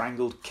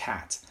strangled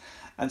cat.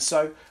 And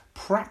so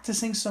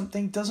practicing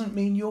something doesn't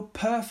mean you're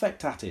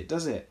perfect at it,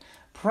 does it?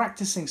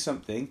 Practicing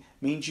something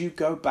means you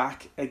go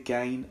back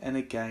again and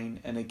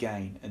again and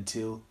again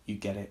until you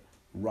get it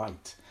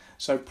right.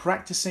 So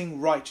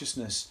practicing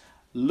righteousness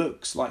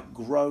looks like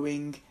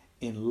growing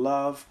in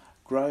love,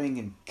 growing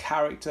in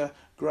character,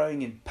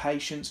 growing in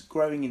patience,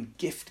 growing in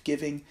gift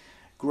giving,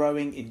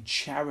 growing in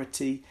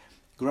charity,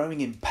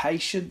 growing in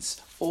patience.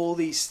 All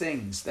these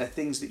things, they're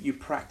things that you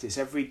practice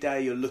every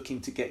day. You're looking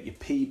to get your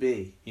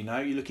PB,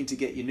 you're looking to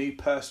get your new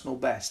personal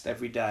best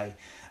every day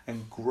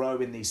and grow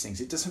in these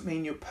things. It doesn't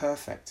mean you're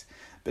perfect,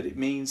 but it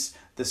means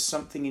there's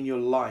something in your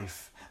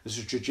life, there's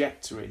a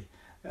trajectory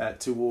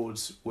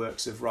towards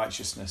works of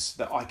righteousness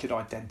that I could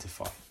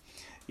identify.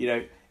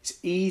 It's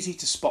easy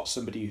to spot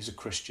somebody who's a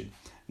Christian,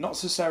 not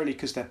necessarily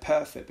because they're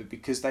perfect, but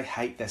because they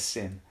hate their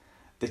sin.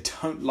 They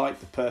don't like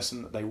the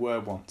person that they were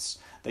once.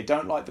 They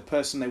don't like the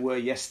person they were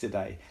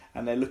yesterday,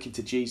 and they're looking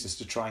to Jesus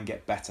to try and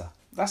get better.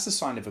 That's the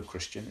sign of a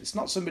Christian. It's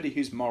not somebody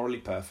who's morally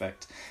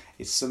perfect.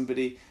 It's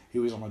somebody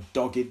who is on a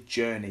dogged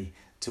journey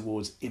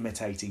towards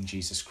imitating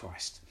Jesus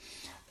Christ.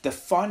 The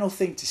final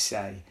thing to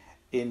say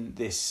in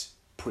this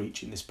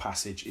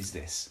passage is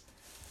this: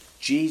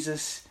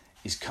 Jesus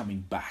is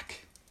coming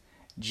back.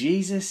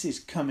 Jesus is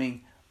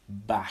coming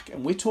back.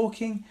 And we're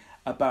talking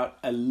about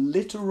a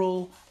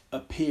literal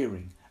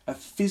appearing, a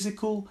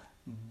physical,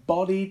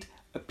 bodied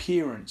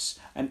appearance,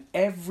 and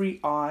every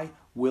eye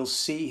will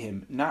see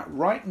him. Now,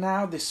 right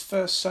now, this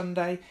first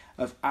Sunday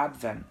of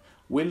Advent,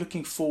 we're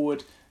looking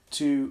forward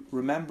to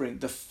remembering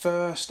the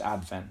first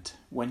Advent,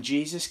 when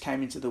Jesus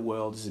came into the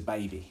world as a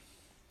baby,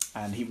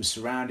 and he was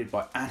surrounded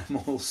by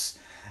animals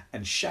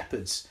and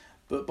shepherds.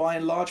 But by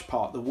and large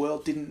part, the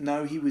world didn't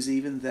know he was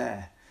even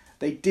there.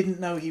 They didn't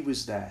know he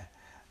was there.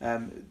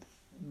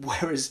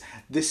 Whereas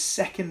this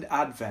second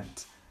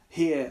Advent,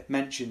 here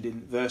mentioned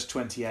in verse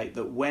 28,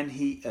 that when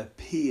he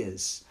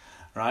appears,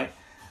 right?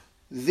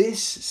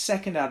 This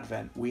second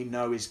Advent we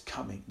know is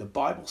coming. The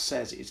Bible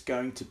says it's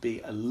going to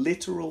be a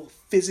literal,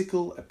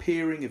 physical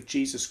appearing of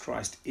Jesus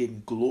Christ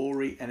in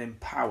glory and in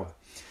power,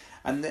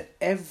 and that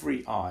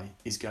every eye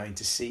is going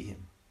to see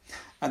him.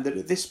 And that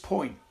at this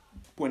point,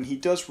 when he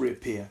does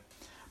reappear,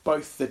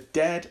 both the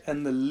dead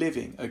and the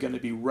living are going to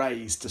be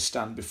raised to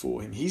stand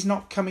before him. He's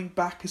not coming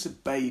back as a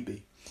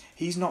baby.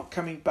 He's not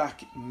coming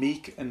back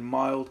meek and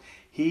mild.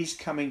 He's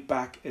coming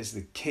back as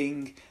the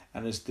king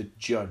and as the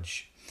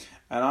judge.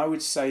 And I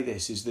would say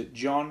this, is that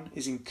John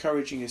is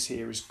encouraging us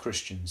here as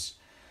Christians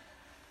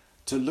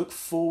to look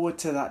forward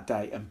to that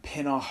day and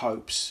pin our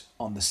hopes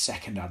on the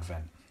second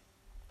Advent.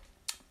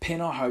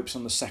 Pin our hopes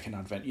on the second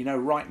Advent.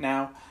 Right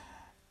now,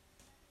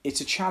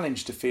 it's a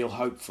challenge to feel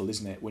hopeful,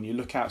 isn't it? When you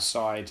look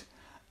outside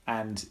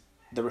and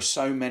there are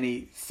so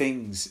many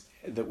things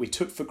that we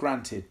took for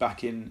granted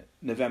back in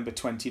November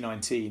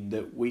 2019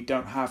 that we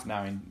don't have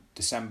now in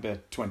December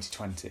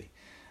 2020.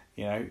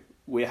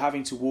 We're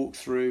having to walk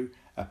through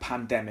a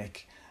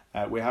pandemic.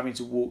 We're having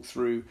to walk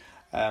through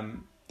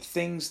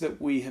things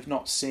that we have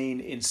not seen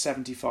in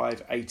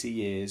 75, 80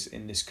 years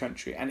in this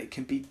country. And it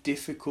can be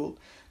difficult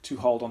to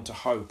hold on to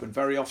hope. And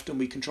very often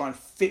we can try and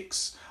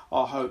fix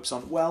our hopes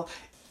on,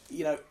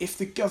 if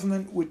the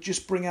government would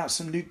just bring out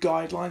some new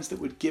guidelines that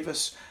would give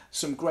us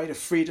some greater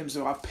freedoms,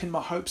 I'll pin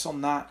my hopes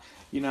on that.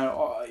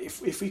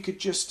 If we could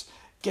just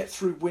get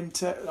through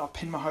winter, I'll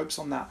pin my hopes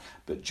on that.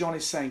 But John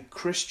is saying,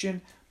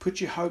 Christian,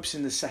 put your hopes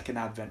in the second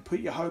Advent. Put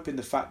your hope in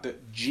the fact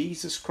that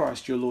Jesus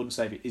Christ, your Lord and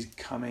Saviour, is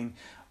coming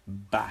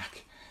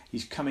back.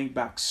 He's coming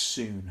back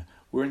soon.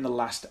 We're in the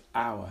last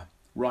hour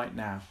right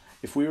now.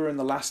 If we were in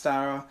the last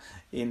hour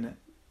in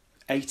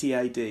 80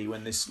 AD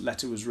when this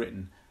letter was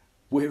written,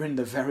 we're in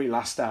the very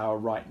last hour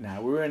right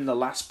now. We're in the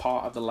last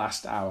part of the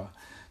last hour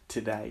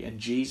today. And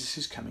Jesus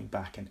is coming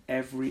back and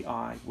every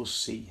eye will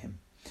see him.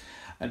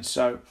 And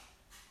so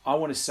I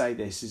want to say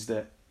this, is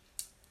that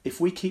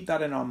if we keep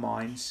that in our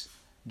minds,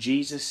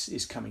 Jesus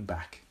is coming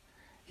back.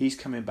 He's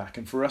coming back.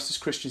 And for us as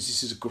Christians,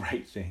 this is a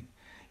great thing.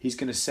 He's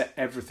going to set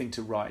everything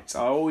to rights.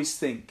 I always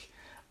think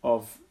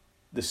of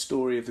the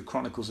story of the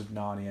Chronicles of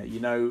Narnia.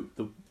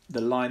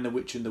 The Lion, the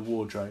Witch and the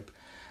Wardrobe,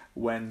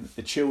 when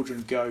the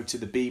children go to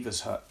the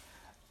beaver's hut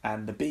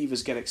and the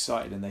beavers get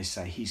excited and they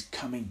say, he's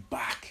coming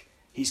back.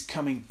 He's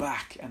coming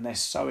back. And they're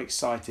so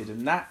excited.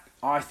 And that,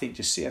 I think,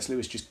 just C.S.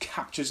 Lewis just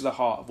captures the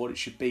heart of what it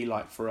should be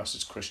like for us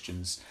as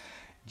Christians.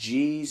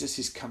 Jesus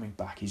is coming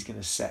back. He's going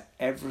to set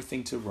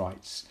everything to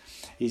rights.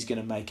 He's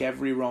going to make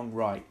every wrong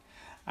right.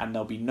 And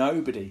there'll be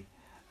nobody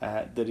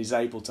that is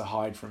able to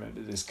hide from it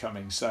that is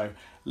coming. So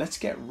let's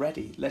get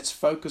ready. Let's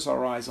focus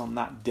our eyes on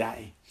that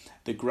day,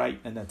 the great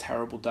and the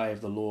terrible day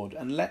of the Lord.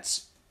 And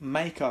let's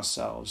put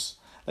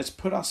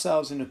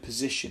ourselves in a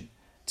position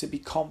to be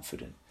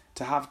confident,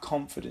 to have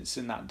confidence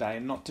in that day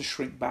and not to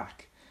shrink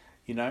back.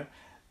 You know,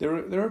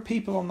 there are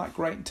people on that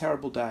great and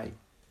terrible day.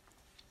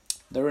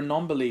 There are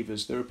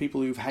non-believers. There are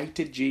people who've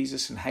hated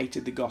Jesus and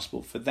hated the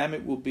gospel. For them,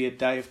 it will be a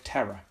day of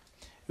terror.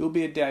 It will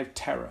be a day of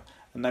terror,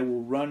 and they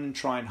will run and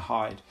try and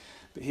hide.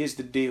 But here's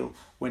the deal.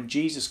 When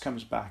Jesus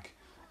comes back,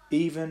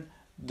 even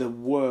the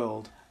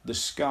world, the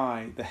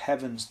sky, the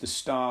heavens, the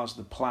stars,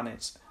 the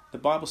planets, the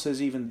Bible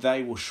says even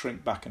they will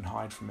shrink back and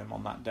hide from him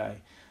on that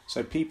day.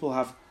 So people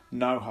have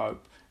no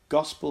hope.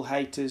 Gospel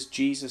haters,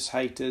 Jesus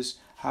haters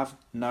have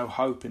no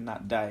hope in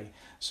that day.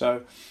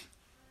 So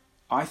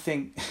I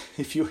think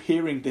if you're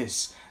hearing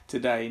this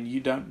today and you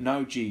don't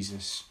know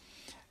Jesus,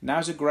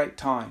 now's a great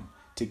time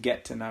to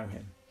get to know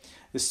him.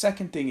 The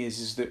second thing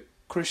is that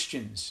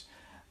Christians,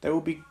 there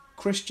will be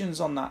Christians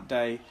on that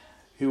day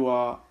who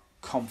are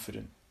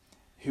confident,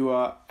 who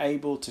are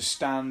able to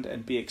stand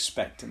and be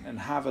expectant and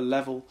have a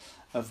level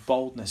of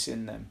boldness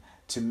in them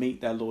to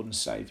meet their Lord and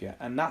Saviour.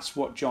 And that's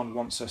what John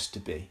wants us to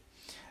be.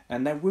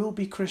 And there will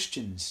be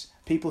Christians,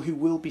 people who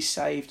will be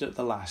saved at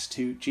the last,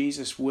 who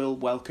Jesus will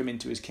welcome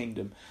into his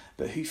kingdom,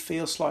 but who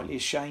feel slightly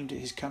ashamed at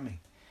his coming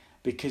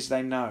because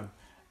they know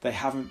they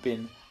haven't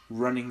been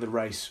running the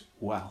race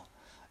well.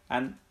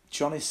 And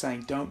John is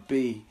saying, don't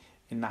be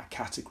in that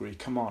category.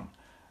 Come on,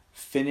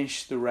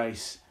 finish the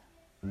race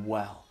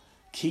well.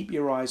 Keep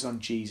your eyes on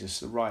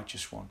Jesus, the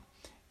righteous one.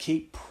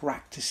 Keep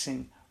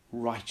practicing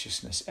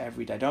righteousness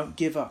every day. Don't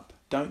give up.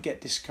 Don't get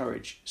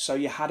discouraged. So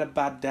you had a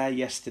bad day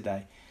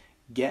yesterday.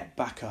 Get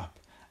back up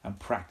and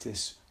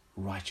practice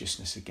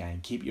righteousness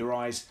again. Keep your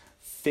eyes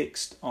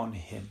fixed on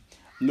him.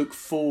 Look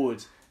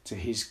forward to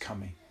his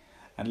coming.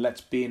 And let's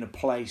be in a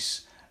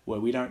place where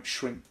we don't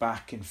shrink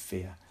back in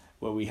fear,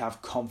 where we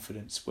have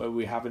confidence, where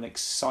we have an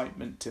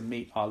excitement to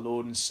meet our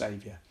Lord and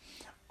Saviour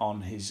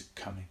on his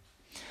coming.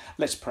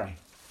 Let's pray.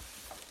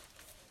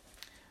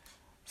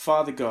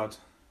 Father God,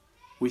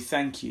 we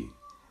thank you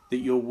that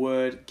your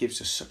word gives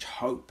us such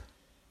hope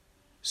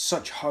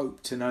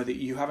to know that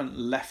you haven't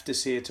left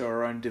us here to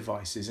our own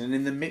devices. And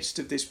in the midst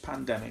of this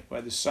pandemic,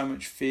 where there's so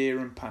much fear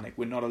and panic,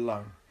 we're not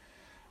alone.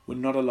 We're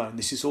not alone.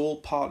 This is all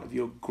part of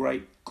your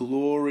great,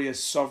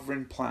 glorious,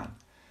 sovereign plan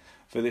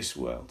for this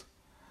world.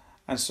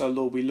 And so,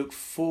 Lord, we look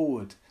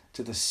forward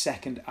to the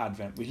second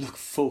advent. We look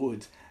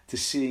forward to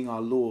seeing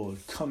our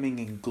Lord coming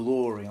in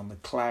glory on the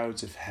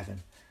clouds of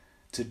heaven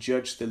to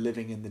judge the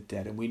living and the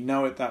dead. And we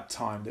know at that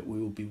time that we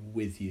will be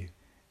with you.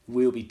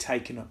 We'll be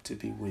taken up to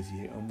be with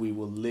you, and we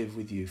will live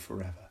with you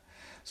forever.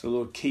 So,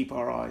 Lord, keep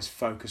our eyes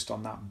focused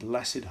on that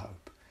blessed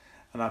hope.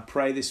 And I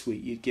pray this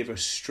week you'd give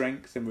us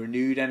strength and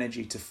renewed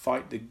energy to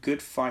fight the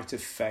good fight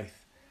of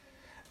faith,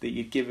 that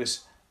you'd give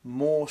us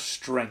more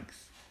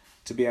strength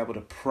to be able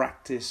to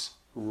practice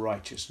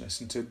righteousness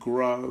and to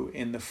grow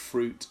in the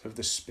fruit of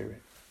the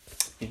Spirit.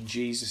 In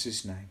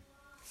Jesus' name,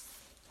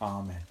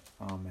 amen.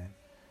 Amen.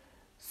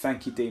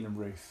 Thank you, Dean and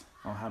Ruth.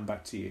 I'll hand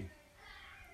back to you.